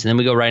things. And then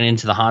we go right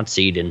into the hot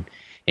seat, and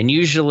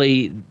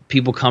usually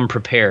people come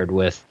prepared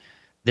with,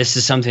 this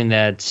is something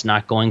that's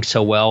not going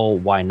so well,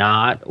 why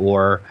not?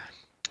 Or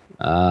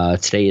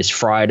Today is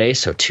Friday,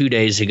 so 2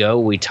 days ago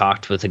we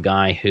talked with a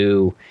guy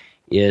who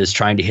is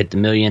trying to hit the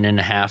 $1.5 million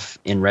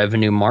in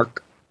revenue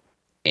mark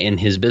in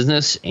his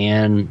business,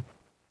 and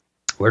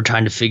we're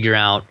trying to figure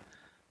out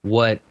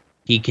what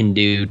he can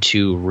do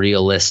to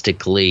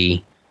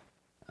realistically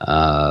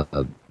achieve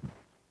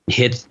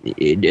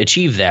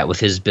that with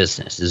his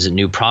business. Is it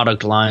new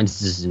product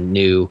lines? Is it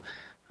new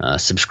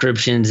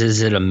subscriptions?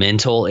 Is it a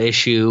mental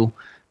issue?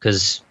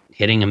 Because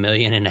hitting $1.5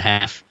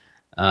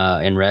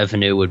 million in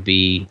revenue would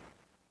be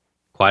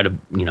quite a,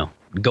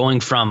 going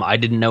from I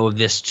didn't know if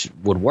this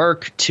would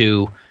work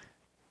to,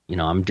 I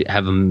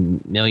have a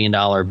 $1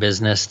 million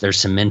business. There's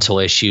some mental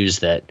issues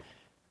that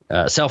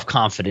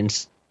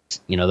self-confidence,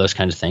 those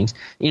kinds of things.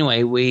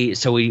 Anyway, we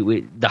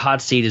the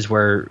hot seat is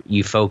where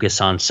you focus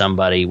on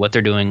somebody, what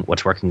they're doing,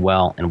 what's working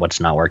well, and what's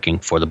not working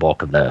for the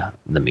bulk of the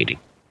meeting.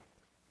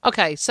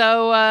 Okay,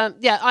 so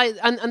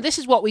and this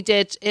is what we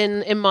did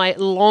in my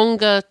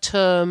longer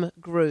term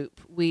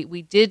group.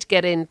 We did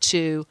get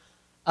into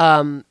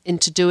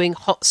doing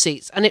hot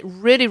seats, and it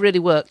really, really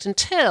worked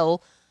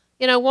until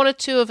one or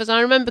two of us.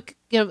 I remember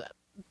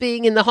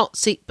being in the hot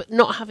seat but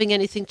not having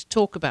anything to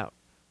talk about.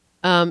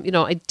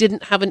 I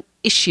didn't have an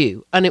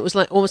issue, and it was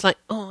almost like,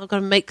 oh, I've got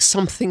to make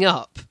something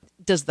up.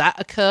 Does that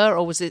occur,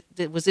 or was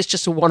this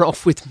just a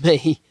one-off with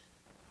me?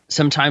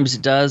 Sometimes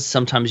it does.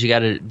 Sometimes you got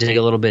to dig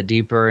a little bit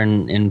deeper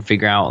and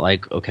figure out,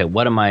 like, okay,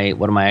 what am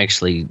I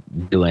actually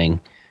doing?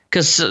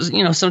 Because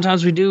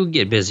sometimes we do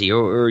get busy,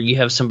 or you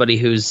have somebody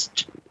who's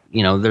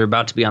they're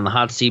about to be on the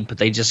hot seat, but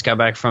they just got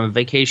back from a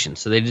vacation,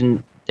 so they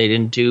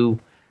didn't do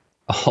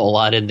a whole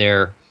lot in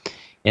their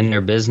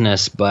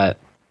business, but.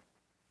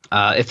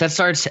 If that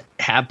starts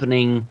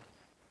happening,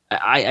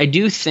 I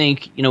do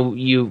think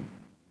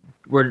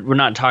we're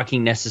not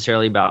talking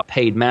necessarily about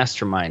paid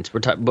masterminds.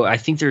 But I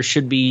think there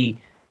should be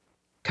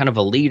kind of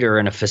a leader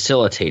and a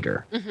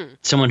facilitator,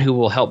 someone who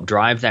will help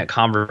drive that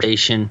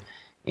conversation.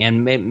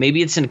 And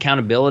maybe it's an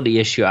accountability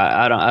issue.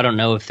 I don't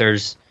know if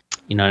there's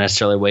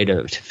necessarily a way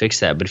to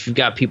fix that. But if you've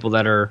got people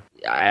that are,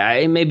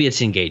 maybe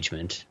it's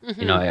engagement.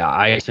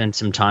 I spend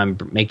some time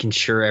making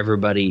sure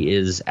everybody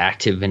is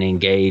active and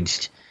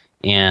engaged.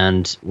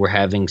 And we're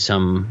having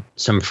some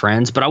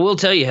friends. But I will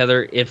tell you,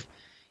 Heather,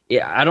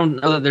 I don't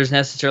know that there's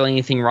necessarily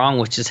anything wrong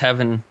with just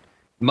having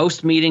 –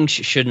 most meetings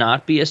should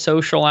not be a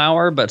social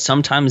hour, but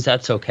sometimes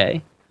that's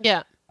okay.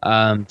 Yeah.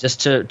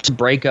 Just to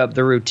break up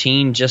the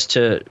routine, just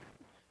to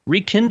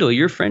rekindle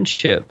your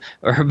friendship.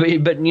 But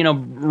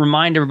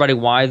remind everybody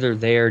why they're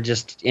there,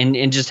 just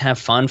and just have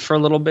fun for a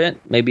little bit.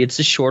 Maybe it's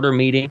a shorter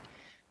meeting.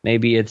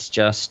 Maybe it's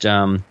just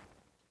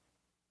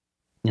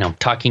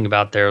talking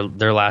about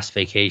their last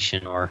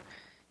vacation, or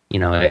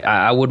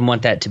I wouldn't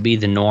want that to be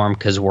the norm,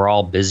 because we're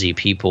all busy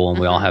people and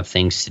we all have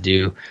things to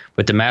do.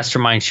 But the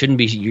mastermind shouldn't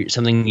be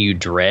something you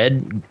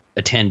dread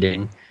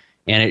attending,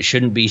 and it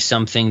shouldn't be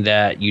something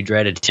that you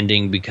dread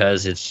attending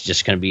because it's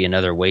just going to be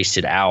another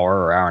wasted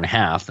hour or hour and a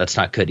half. That's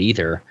not good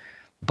either.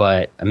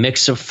 But a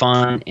mix of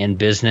fun and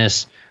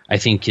business, I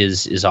think,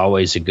 is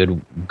always a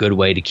good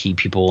way to keep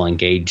people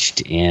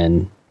engaged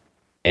and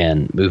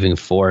moving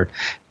forward.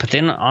 But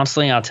then,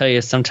 honestly, I'll tell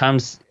you,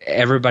 sometimes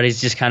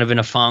everybody's just kind of in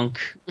a funk.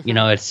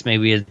 It's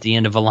maybe at the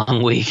end of a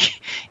long week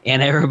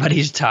and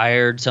everybody's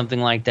tired, something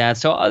like that.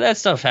 So that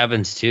stuff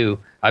happens too.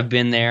 I've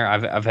been there.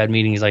 I've had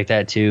meetings like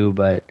that too.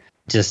 But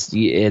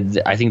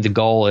I think the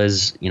goal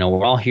is,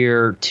 we're all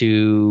here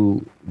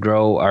to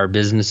grow our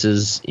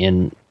businesses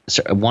in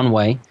one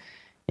way.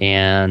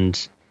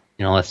 And,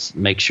 let's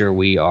make sure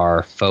we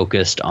are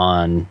focused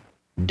on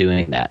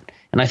doing that.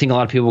 And I think a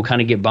lot of people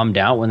kind of get bummed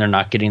out when they're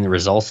not getting the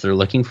results they're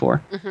looking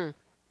for.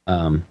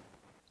 And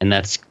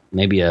that's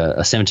maybe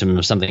a symptom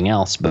of something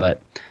else.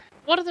 But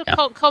what are the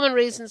common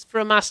reasons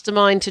for a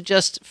mastermind to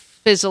just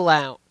fizzle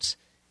out?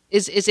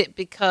 Is it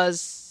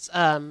because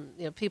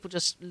people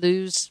just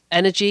lose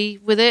energy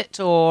with it,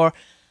 or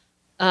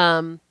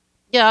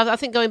I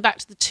think going back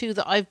to the two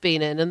that I've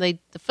been in, and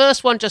the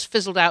first one just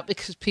fizzled out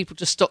because people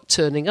just stopped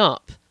turning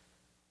up.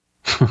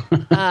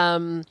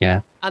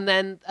 And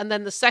then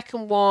the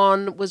second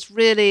one was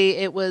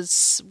really,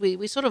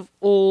 we sort of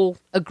all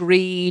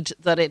agreed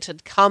that it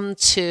had come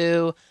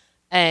to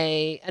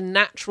a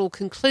natural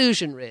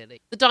conclusion.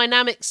 Really, the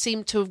dynamics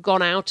seemed to have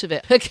gone out of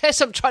it. I guess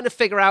I'm trying to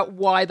figure out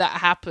why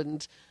that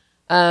happened.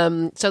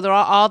 So there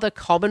are other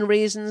common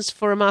reasons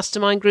for a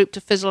mastermind group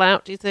to fizzle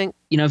out, do you think?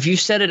 If you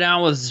set it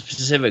out with a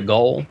specific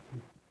goal,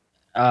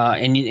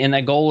 and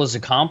that goal is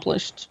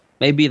accomplished,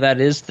 maybe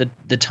that is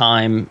the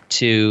time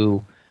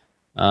to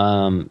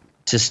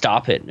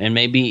stop it, and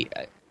maybe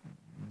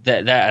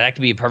that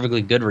could be a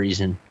perfectly good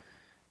reason.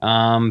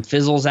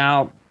 Fizzles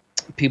out.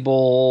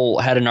 People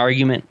had an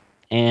argument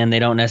and they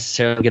don't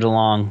necessarily get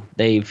along.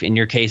 In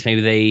your case, maybe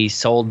they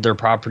sold their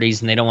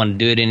properties and they don't want to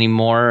do it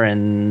anymore,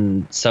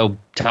 and so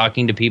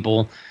talking to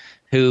people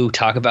who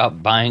talk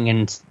about buying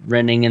and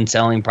renting and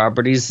selling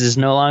properties is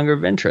no longer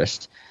of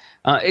interest.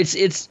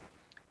 It's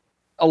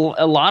a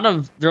lot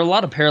of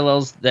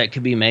parallels that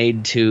could be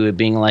made to it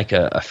being like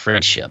a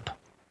friendship.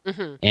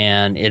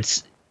 And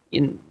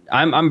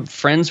I'm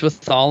friends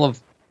with all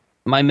of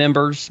my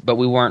members, but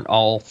we weren't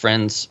all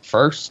friends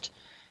first.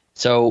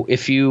 So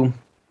if you,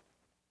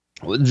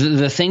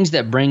 the things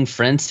that bring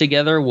friends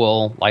together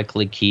will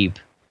likely keep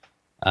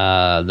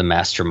the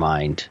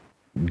mastermind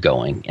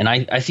going. And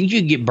I think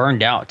you get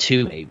burned out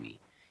too, maybe.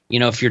 You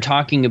know, if you're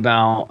talking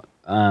about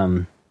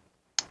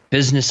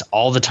business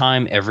all the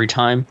time, every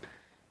time,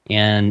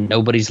 and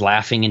nobody's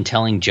laughing and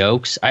telling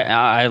jokes.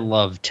 I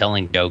love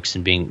telling jokes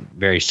and being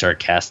very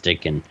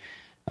sarcastic, and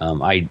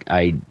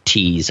I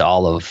tease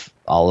all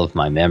of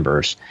my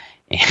members.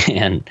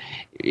 And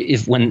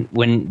if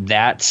when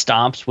that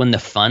stops, when the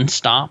fun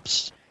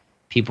stops,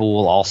 people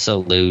will also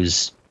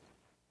lose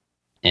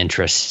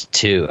interest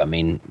too. I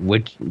mean,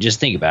 just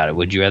think about it.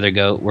 Would you rather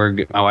go?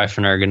 My wife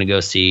and I are going to go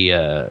see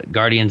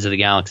Guardians of the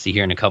Galaxy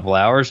here in a couple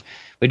hours.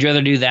 Would you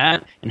rather do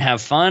that and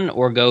have fun,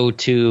 or go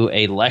to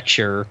a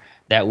lecture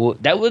that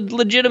would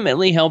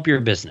legitimately help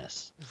your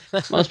business?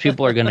 Most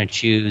people are going to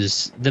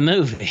choose the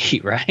movie,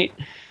 right?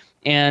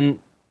 And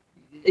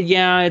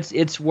yeah,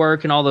 it's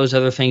work and all those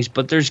other things,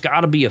 but there's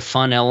got to be a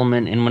fun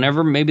element. And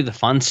whenever maybe the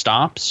fun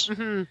stops,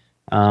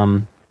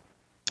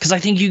 because I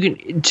think you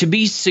can, to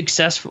be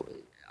successful.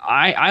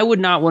 I would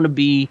not want to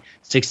be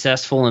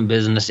successful in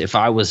business if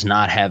I was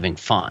not having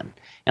fun.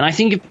 And I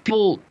think if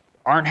people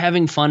aren't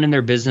having fun in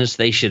their business,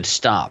 they should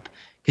stop.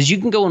 Because you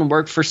can go and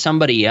work for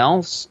somebody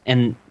else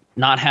and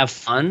not have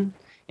fun,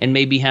 and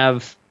maybe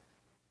have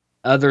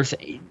other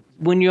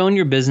when you own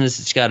your business,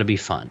 it's got to be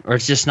fun, or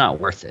it's just not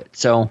worth it.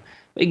 So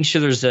making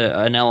sure there's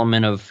an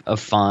element of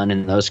fun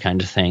and those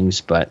kinds of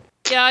things. But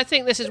yeah, I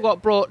think this is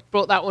what brought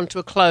that one to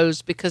a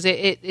close, because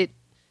it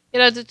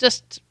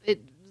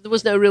there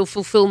was no real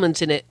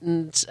fulfillment in it,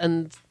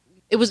 and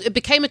it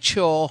became a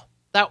chore.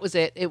 That was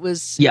it. It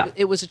was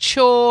a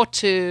chore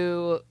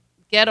to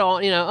get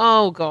on.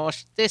 Oh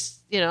gosh, this.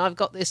 I've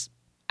got this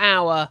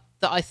hour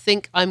that I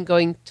think I'm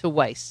going to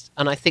waste,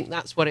 and I think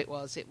that's what it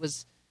was.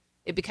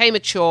 It became a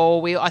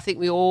chore. I think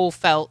we all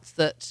felt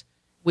that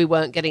we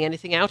weren't getting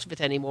anything out of it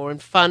anymore,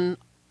 and fun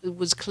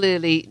was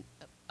clearly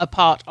a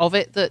part of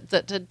it that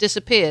had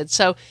disappeared.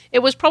 So it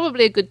was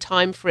probably a good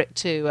time for it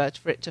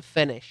to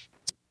finish.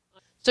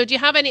 So do you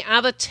have any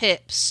other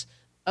tips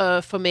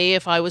for me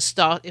if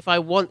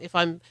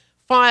I'm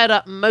fired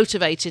up,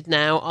 motivated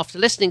now after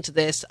listening to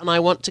this, and I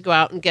want to go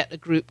out and get a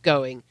group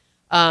going?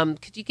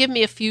 Could you give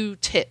me a few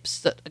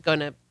tips that are going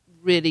to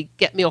really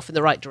get me off in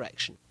the right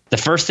direction? The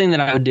first thing that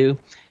I would do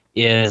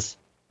is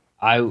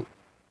I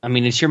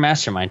mean, it's your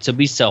mastermind, so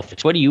be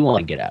selfish. What do you want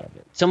to get out of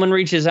it? Someone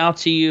reaches out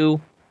to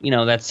you,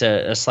 that's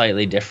a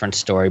slightly different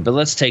story. But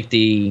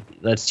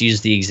let's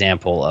use the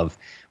example of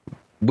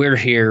we're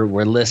here,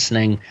 we're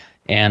listening,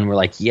 and we're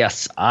like,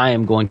 yes, I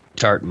am going to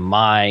start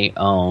my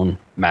own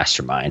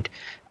mastermind.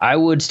 I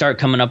would start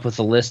coming up with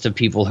a list of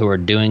people who are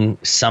doing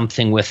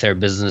something with their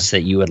business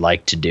that you would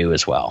like to do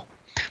as well.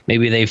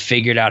 Maybe they've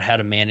figured out how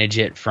to manage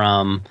it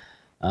from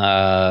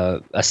a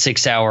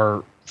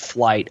 6-hour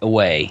flight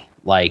away.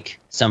 Like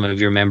some of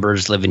your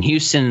members live in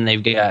Houston, and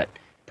they've got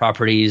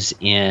properties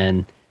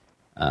in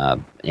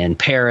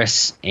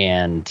Paris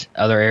and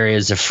other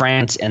areas of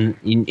France, and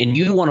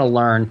you want to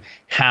learn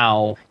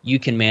how you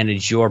can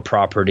manage your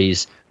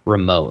properties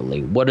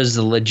remotely. What does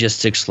the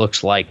logistics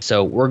looks like?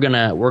 So we're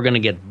gonna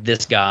get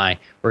this guy.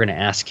 We're gonna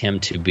ask him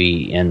to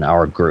be in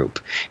our group,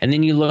 and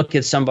then you look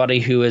at somebody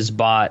who has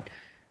bought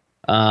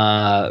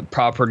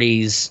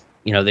properties.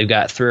 They've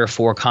got 3 or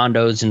 4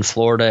 condos in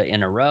Florida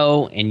in a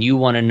row, and you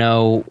want to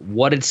know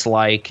what it's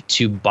like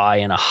to buy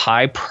in a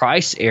high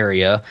price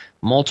area,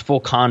 multiple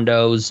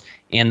condos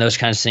and those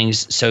kinds of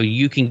things, so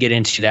you can get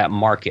into that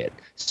market.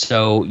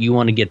 So you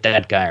want to get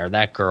that guy or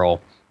that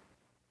girl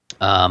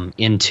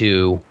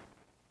into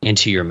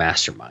your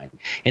mastermind.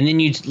 And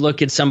then you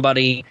look at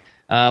somebody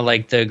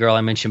like the girl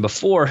I mentioned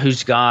before,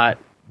 who's got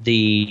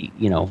the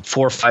 $400, $500,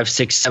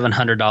 $600,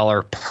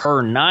 $700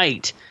 per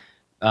night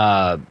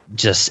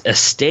just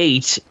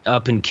estate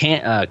up in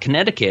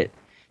Connecticut.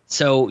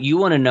 So you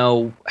want to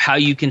know how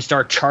you can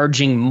start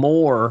charging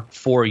more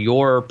for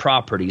your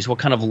properties. What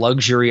kind of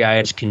luxury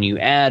items can you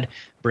add,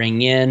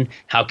 bring in?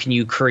 How can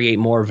you create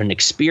more of an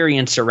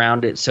experience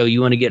around it? So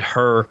you want to get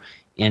her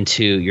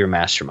into your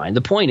mastermind.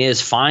 The point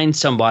is, find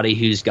somebody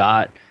who's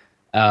got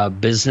a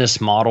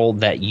business model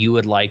that you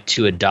would like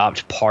to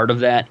adopt part of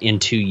that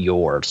into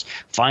yours.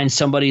 Find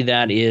somebody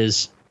that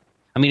is,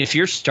 if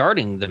you're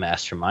starting the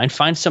mastermind,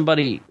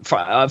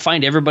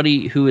 find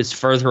everybody who is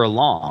further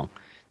along.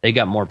 They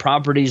got more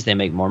properties, they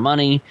make more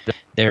money,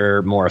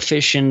 they're more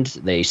efficient,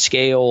 they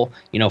scale.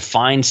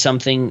 Find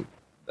something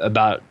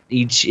about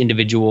each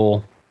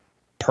individual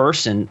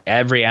person,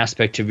 every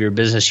aspect of your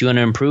business you want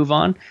to improve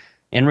on,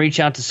 and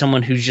reach out to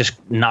someone who's just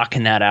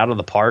knocking that out of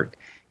the park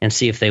and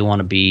see if they want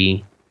to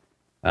be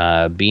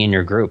in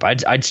your group.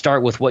 I'd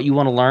start with what you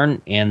want to learn,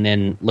 and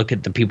then look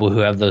at the people who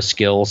have those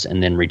skills,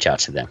 and then reach out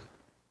to them.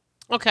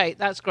 Okay,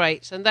 that's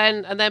great. And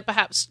then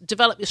perhaps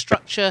develop your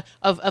structure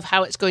of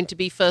how it's going to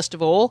be first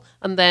of all,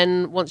 and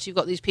then once you've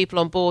got these people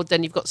on board,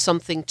 then you've got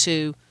something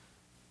to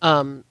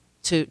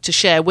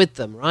share with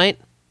them, right?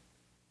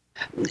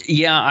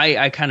 Yeah,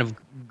 I kind of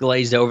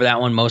glazed over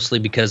that one mostly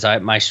because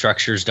my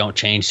structures don't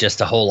change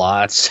just a whole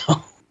lot.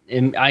 So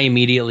I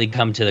immediately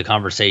come to the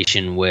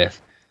conversation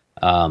with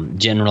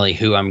generally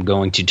who I'm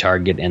going to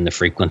target and the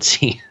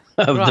frequency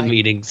of the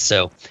meetings.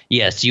 So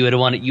yes, you would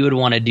want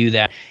to do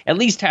that. At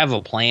least have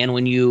a plan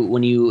when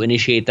you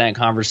initiate that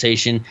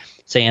conversation,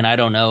 saying I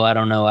don't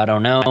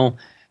know.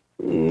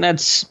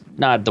 That's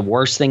not the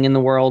worst thing in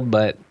the world,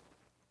 but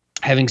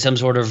having some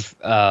sort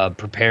of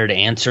prepared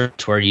answer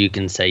to where you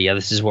can say, yeah,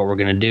 this is what we're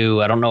going to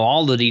do. I don't know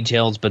all the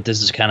details, but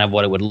this is kind of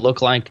what it would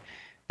look like.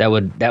 That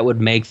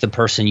would make the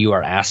person you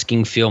are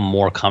asking feel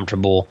more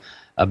comfortable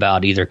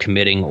about either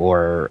committing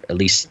or at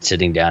least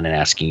sitting down and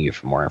asking you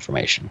for more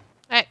information.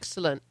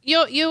 Excellent.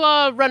 You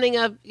are running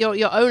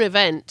your own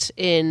event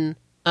in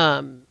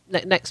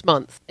next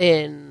month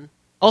in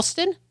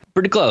Austin?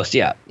 Pretty close,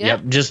 yeah.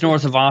 Yep, just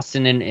north of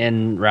Austin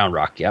in Round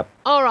Rock, yep.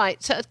 All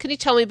right, so can you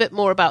tell me a bit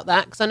more about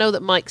that? Because I know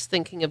that Mike's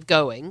thinking of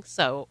going,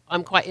 so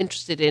I'm quite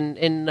interested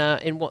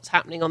in what's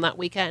happening on that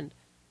weekend.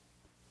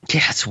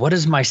 Yes, what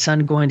is my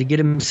son going to get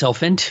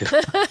himself into?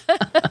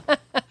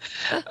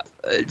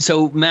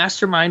 So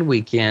Mastermind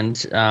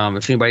Weekend,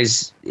 if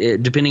anybody's,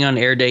 depending on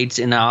air dates,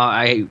 and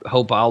I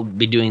hope I'll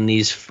be doing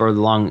these for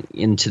long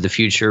into the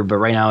future, but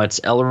right now it's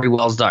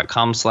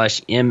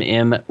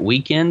ElleryWells.com/MM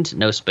Weekend,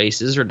 no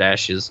spaces or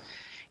dashes,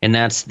 and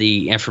that's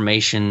the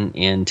information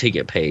and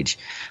ticket page.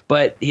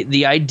 But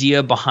the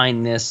idea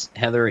behind this,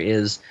 Heather,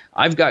 is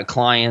I've got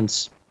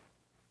clients,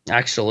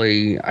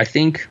 actually, I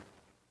think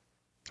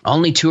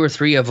only 2 or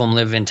 3 of them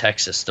live in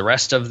Texas. The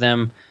rest of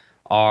them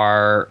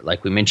are,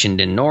 like we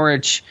mentioned, in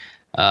Norwich,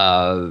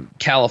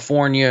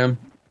 California,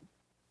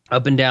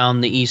 up and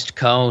down the East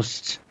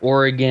Coast,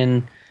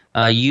 Oregon,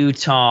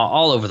 Utah,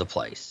 all over the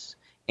place.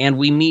 And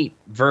we meet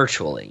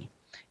virtually.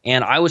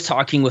 And I was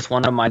talking with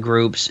one of my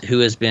groups who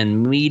has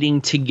been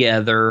meeting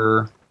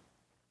together.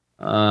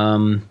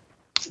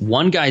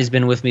 One guy's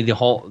been with me the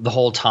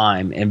whole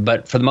time,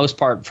 but for the most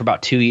part, for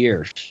about 2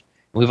 years.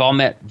 We've all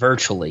met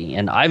virtually,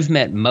 and I've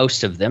met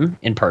most of them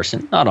in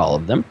person, not all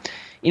of them.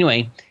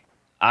 Anyway,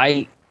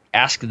 I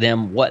asked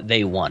them what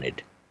they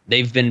wanted.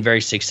 They've been very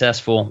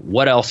successful.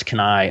 What else can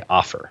I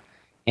offer?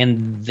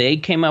 And they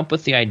came up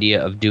with the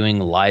idea of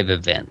doing live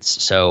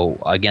events. So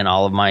again,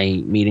 all of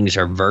my meetings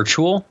are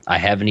virtual. I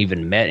haven't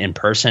even met in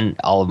person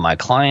all of my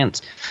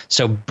clients.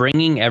 So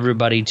bringing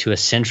everybody to a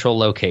central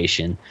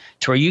location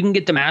to where you can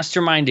get the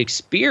mastermind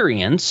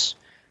experience,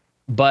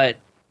 but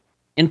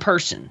in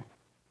person.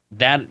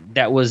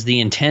 That was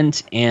the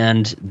intent,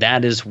 and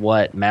that is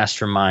what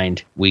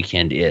Mastermind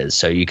Weekend is.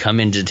 So you come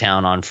into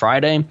town on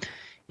Friday,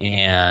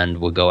 and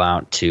we'll go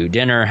out to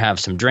dinner, have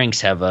some drinks,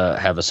 have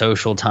a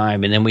social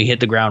time, and then we hit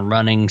the ground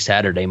running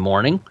Saturday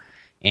morning.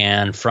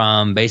 And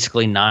from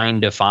basically 9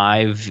 to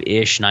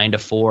 5-ish, 9 to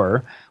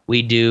 4,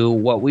 we do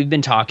what we've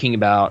been talking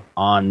about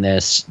on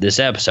this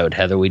episode,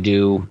 Heather. We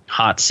do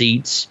hot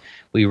seats.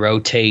 We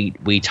rotate.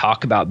 We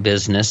talk about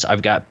business.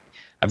 I've got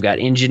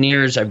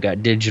engineers. I've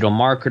got digital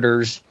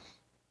marketers.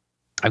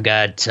 I've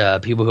got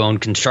people who own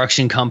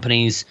construction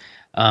companies.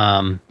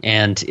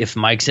 And if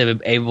Mike's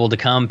able to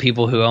come,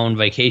 people who own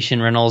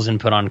vacation rentals and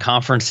put on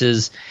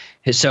conferences.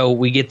 So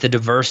we get the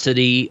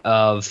diversity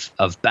of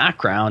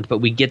background, but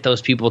we get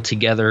those people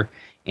together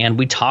and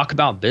we talk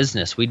about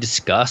business. We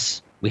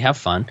have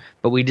fun,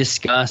 but we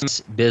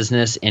discuss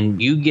business,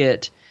 and you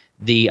get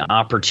the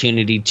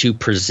opportunity to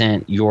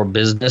present your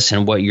business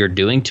and what you're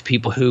doing to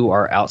people who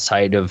are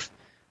outside of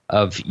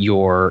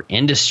your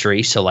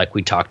industry. So like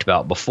we talked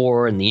about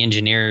before, and the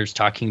engineers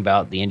talking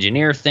about the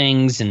engineer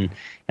things and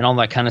all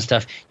that kind of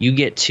stuff, you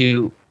get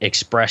to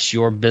express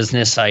your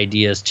business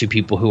ideas to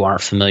people who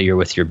aren't familiar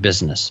with your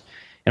business.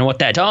 And what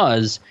that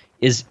does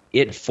is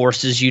it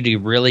forces you to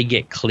really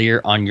get clear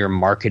on your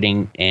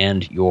marketing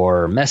and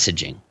your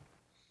messaging.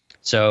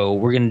 So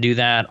we're going to do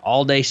that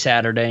all day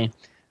Saturday.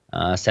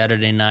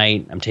 Saturday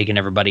night, I'm taking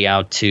everybody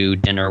out to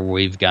dinner.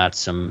 We've got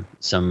some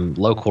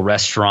local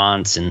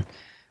restaurants, and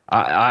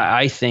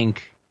I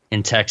think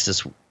in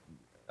Texas,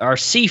 our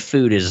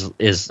seafood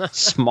is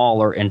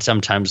smaller and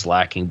sometimes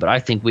lacking, but I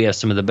think we have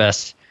some of the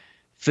best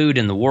food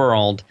in the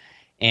world.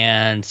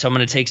 And so I'm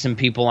going to take some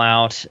people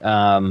out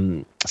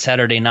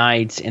Saturday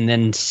night, and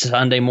then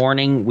Sunday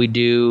morning we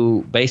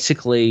do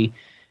basically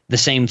the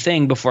same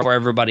thing before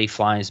everybody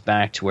flies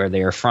back to where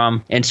they are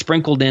from. And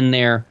sprinkled in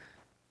there,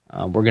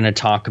 we're going to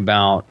talk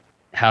about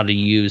how to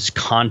use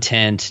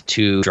content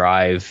to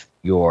drive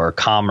your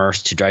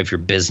commerce, to drive your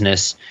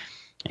business.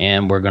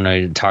 And we're going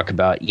to talk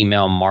about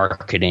email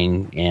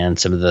marketing and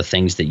some of the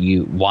things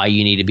why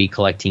you need to be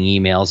collecting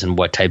emails and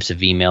what types of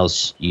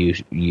emails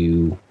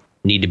you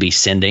need to be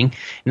sending.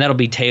 And that'll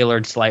be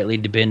tailored slightly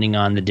depending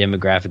on the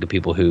demographic of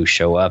people who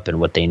show up and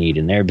what they need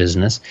in their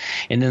business.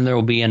 And then there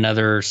will be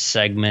another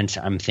segment.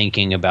 I'm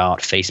thinking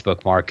about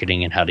Facebook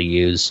marketing and how to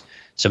use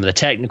some of the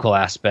technical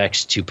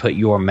aspects to put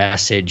your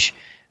message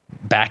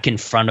back in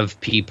front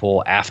of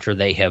people after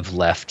they have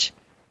left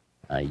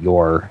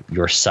your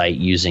site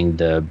using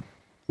the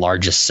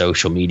largest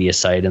social media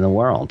site in the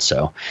world.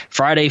 So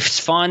Friday's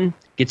fun,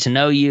 get to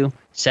know you,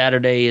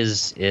 Saturday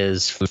is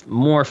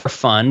more for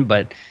fun,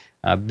 but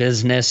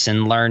business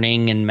and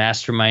learning and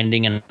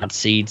masterminding and hot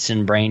seats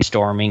and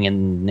brainstorming,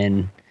 and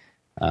then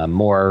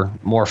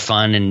more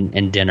fun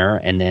and dinner,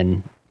 and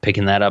then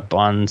picking that up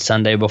on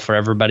Sunday before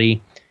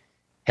everybody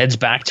heads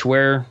back to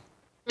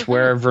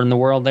wherever in the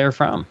world they're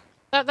from.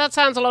 That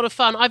sounds a lot of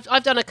fun.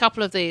 I've done a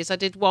couple of these. I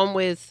did one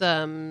with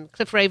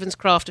Cliff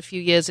Ravenscraft a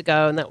few years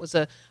ago, and that was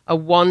a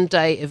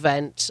one-day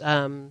event.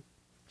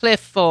 Cliff,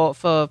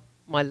 for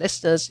my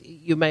listeners,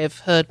 you may have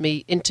heard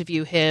me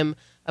interview him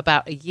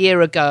about a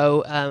year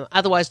ago,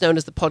 otherwise known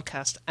as the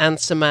podcast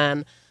Answer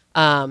Man.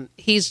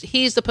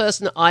 He's the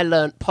person that I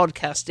learned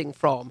podcasting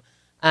from,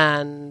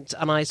 and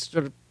I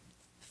sort of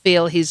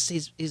feel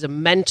he's a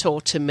mentor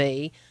to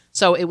me.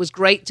 So it was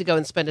great to go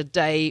and spend a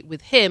day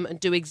with him and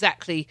do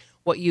exactly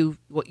what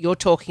you're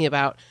talking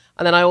about.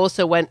 And then I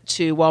also went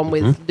to one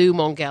with Lou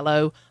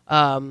Mongello,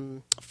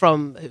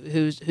 from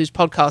whose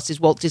podcast is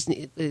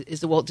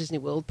the Walt Disney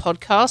World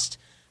podcast,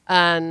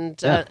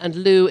 and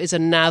Lou is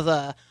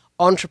another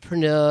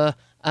entrepreneur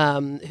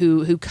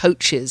who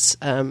coaches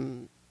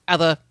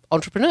other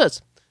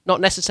entrepreneurs, not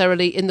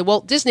necessarily in the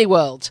Walt Disney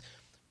World.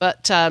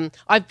 But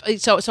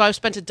I've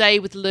spent a day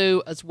with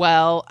Lou as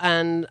well,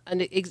 and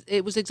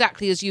it was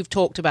exactly as you've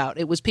talked about.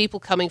 It was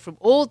people coming from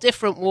all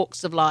different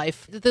walks of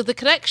life. The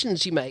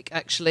connections you make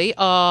actually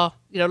are,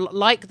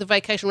 like the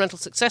Vacation Rental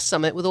Success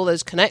Summit, with all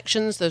those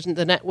connections, the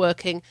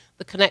networking,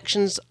 the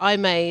connections I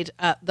made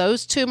at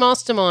those two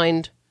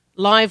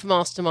live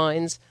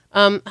masterminds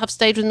have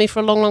stayed with me for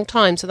a long, long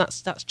time. So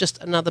that's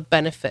just another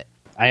benefit.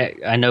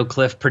 I know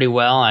Cliff pretty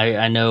well.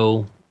 I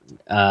know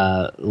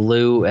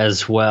Lou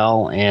as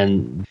well,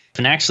 and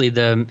actually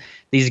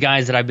these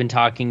guys that I've been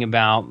talking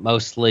about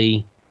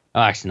mostly,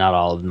 actually not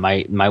all of them,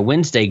 my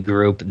Wednesday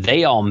group,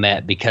 they all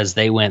met because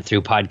they went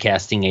through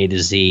Podcasting A to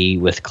Z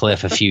with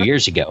Cliff a few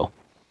years ago.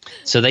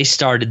 So they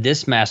started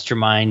this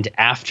mastermind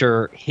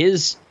after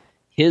his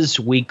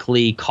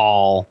weekly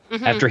call.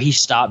 After he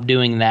stopped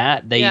doing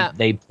that,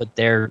 they put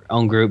their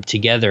own group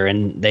together,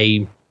 and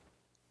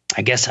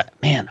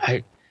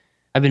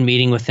I've been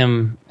meeting with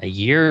him a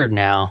year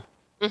now.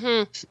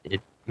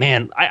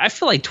 I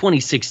feel like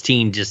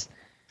 2016 just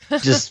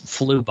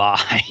flew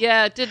by.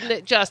 Yeah, didn't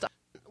it just?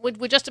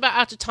 We're just about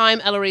out of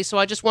time, Ellery, so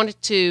I just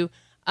wanted to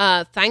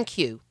thank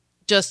you.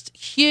 Just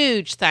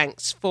huge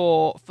thanks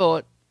for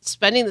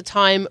spending the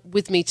time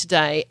with me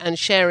today and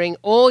sharing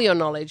all your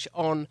knowledge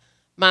on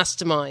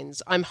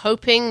masterminds. I'm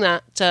hoping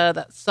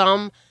that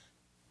some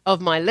of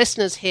my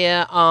listeners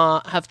here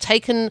have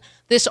taken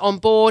this on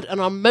board and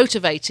are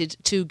motivated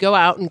to go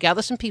out and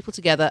gather some people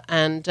together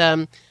and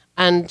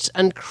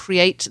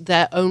create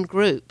their own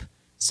group.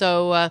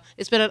 So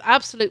it's been an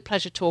absolute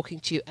pleasure talking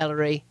to you,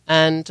 Ellery,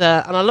 and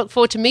I look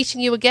forward to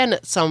meeting you again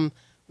at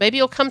maybe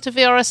you'll come to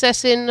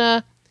VRSS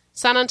in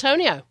San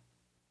Antonio.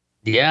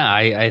 Yeah,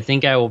 I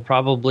think I will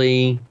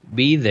probably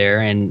be there,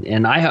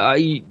 and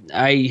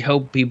I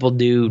hope people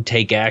do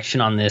take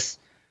action on this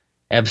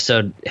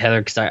episode,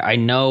 Heather, because I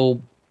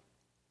know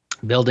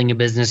building a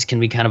business can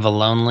be kind of a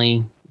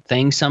lonely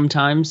thing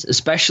sometimes,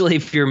 especially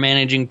if you're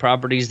managing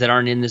properties that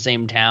aren't in the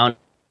same town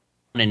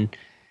and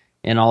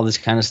all this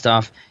kind of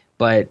stuff.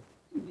 But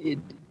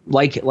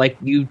like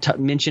you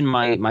mentioned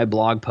my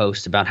blog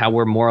post about how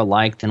we're more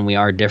alike than we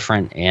are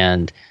different,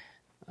 and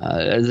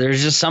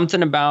there's just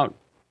something about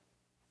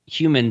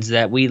humans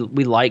that we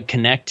like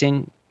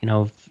connecting.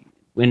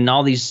 In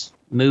all these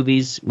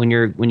movies, when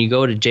you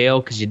go to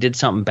jail because you did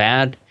something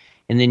bad,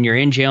 and then you're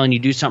in jail and you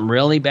do something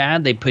really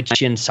bad, they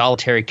put you in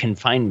solitary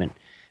confinement.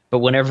 But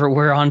whenever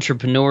we're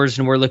entrepreneurs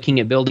and we're looking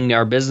at building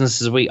our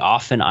businesses, we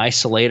often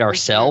isolate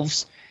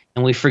ourselves,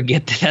 and we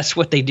forget that that's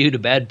what they do to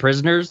bad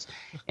prisoners.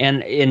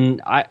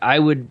 And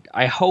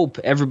I hope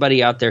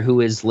everybody out there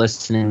who is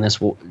listening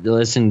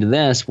to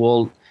this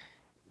will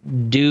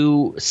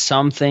do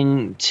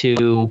something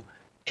to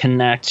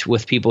connect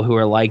with people who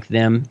are like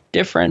them,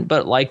 different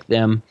but like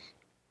them,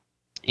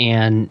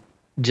 and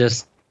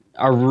just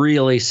are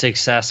really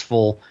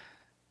successful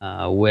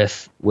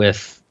with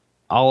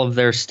all of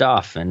their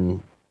stuff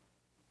and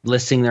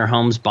listing their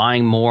homes,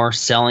 buying more,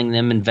 selling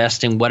them,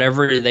 investing,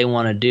 whatever they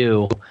want to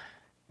do.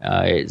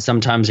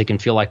 Sometimes it can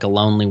feel like a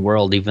lonely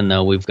world, even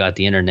though we've got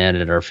the internet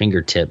at our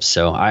fingertips.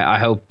 So I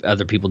hope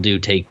other people do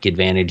take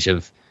advantage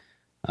of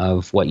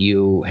what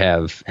you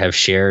have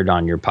shared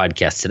on your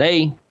podcast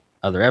today,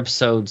 other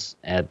episodes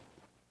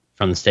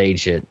from the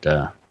stage at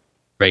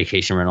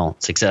Vacation Rental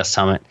Success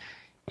Summit,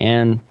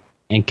 and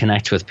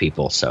connect with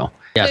people. So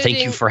yeah, thank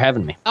you for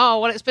having me. Oh,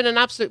 well, it's been an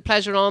absolute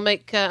pleasure.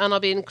 And I'll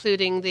be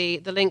including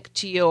the link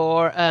to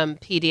your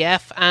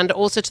PDF and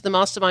also to the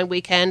Mastermind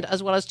Weekend,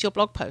 as well as to your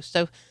blog post.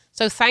 So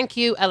thank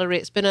you, Ellery.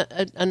 It's been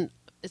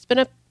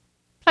a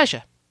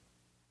pleasure.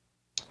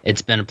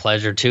 It's been a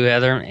pleasure too,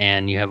 Heather,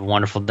 and you have a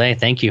wonderful day.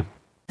 Thank you.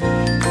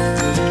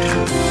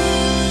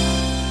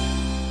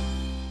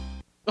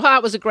 Well,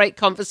 that was a great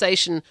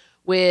conversation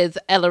with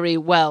Ellery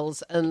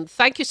Wells. And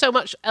thank you so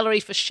much, Ellery,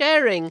 for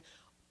sharing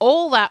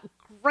all that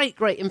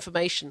great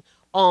information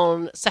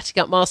on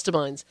setting up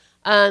masterminds.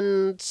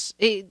 And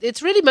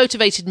it's really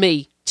motivated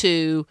me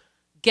to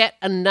get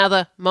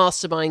another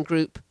mastermind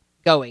group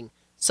going.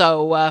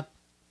 So,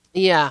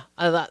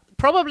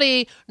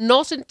 probably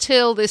not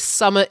until this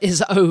summer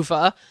is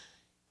over.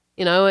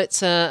 You know,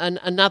 it's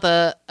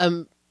another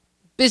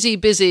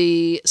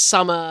busy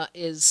summer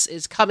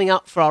is coming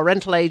up for our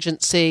rental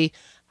agency.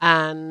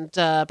 And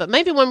but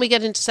maybe when we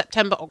get into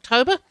September,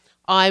 October,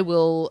 I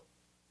will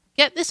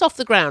get this off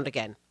the ground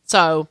again.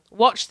 So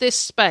watch this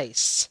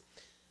space.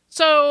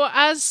 So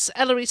as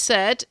Ellery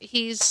said,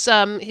 he's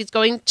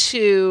going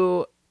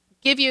to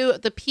give you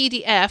the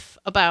PDF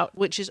about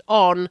which is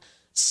on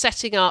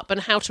setting up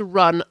and how to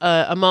run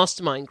a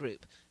mastermind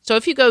group. So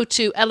if you go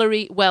to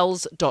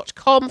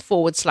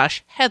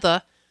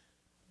ellerywells.com/Heather,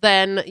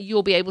 then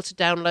you'll be able to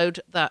download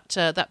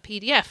that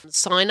PDF.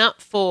 Sign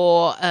up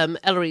for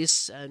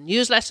Ellery's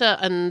newsletter,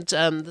 and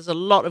there's a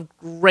lot of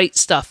great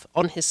stuff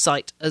on his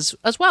site as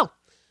well.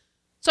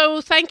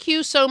 So thank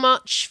you so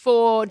much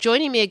for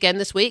joining me again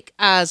this week.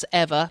 As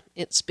ever,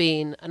 it's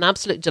been an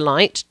absolute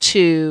delight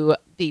to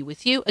be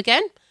with you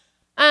again.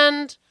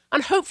 And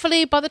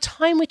hopefully by the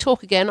time we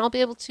talk again, I'll be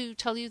able to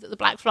tell you that the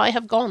black fly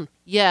have gone.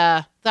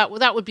 Yeah, that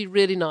would be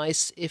really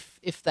nice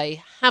if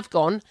they have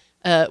gone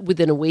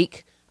within a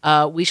week.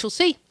 We shall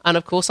see. And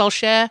of course, I'll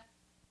share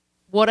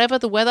whatever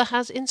the weather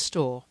has in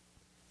store.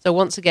 So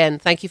once again,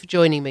 thank you for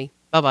joining me.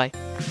 Bye-bye.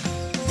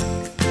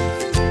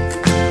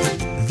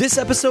 This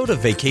episode of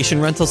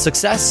Vacation Rental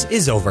Success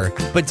is over,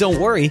 but don't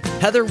worry,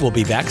 Heather will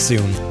be back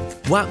soon.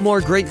 Want more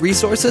great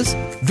resources?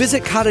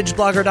 Visit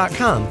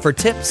cottageblogger.com for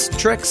tips,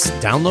 tricks,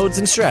 downloads,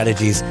 and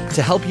strategies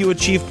to help you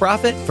achieve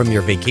profit from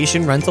your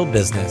vacation rental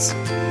business.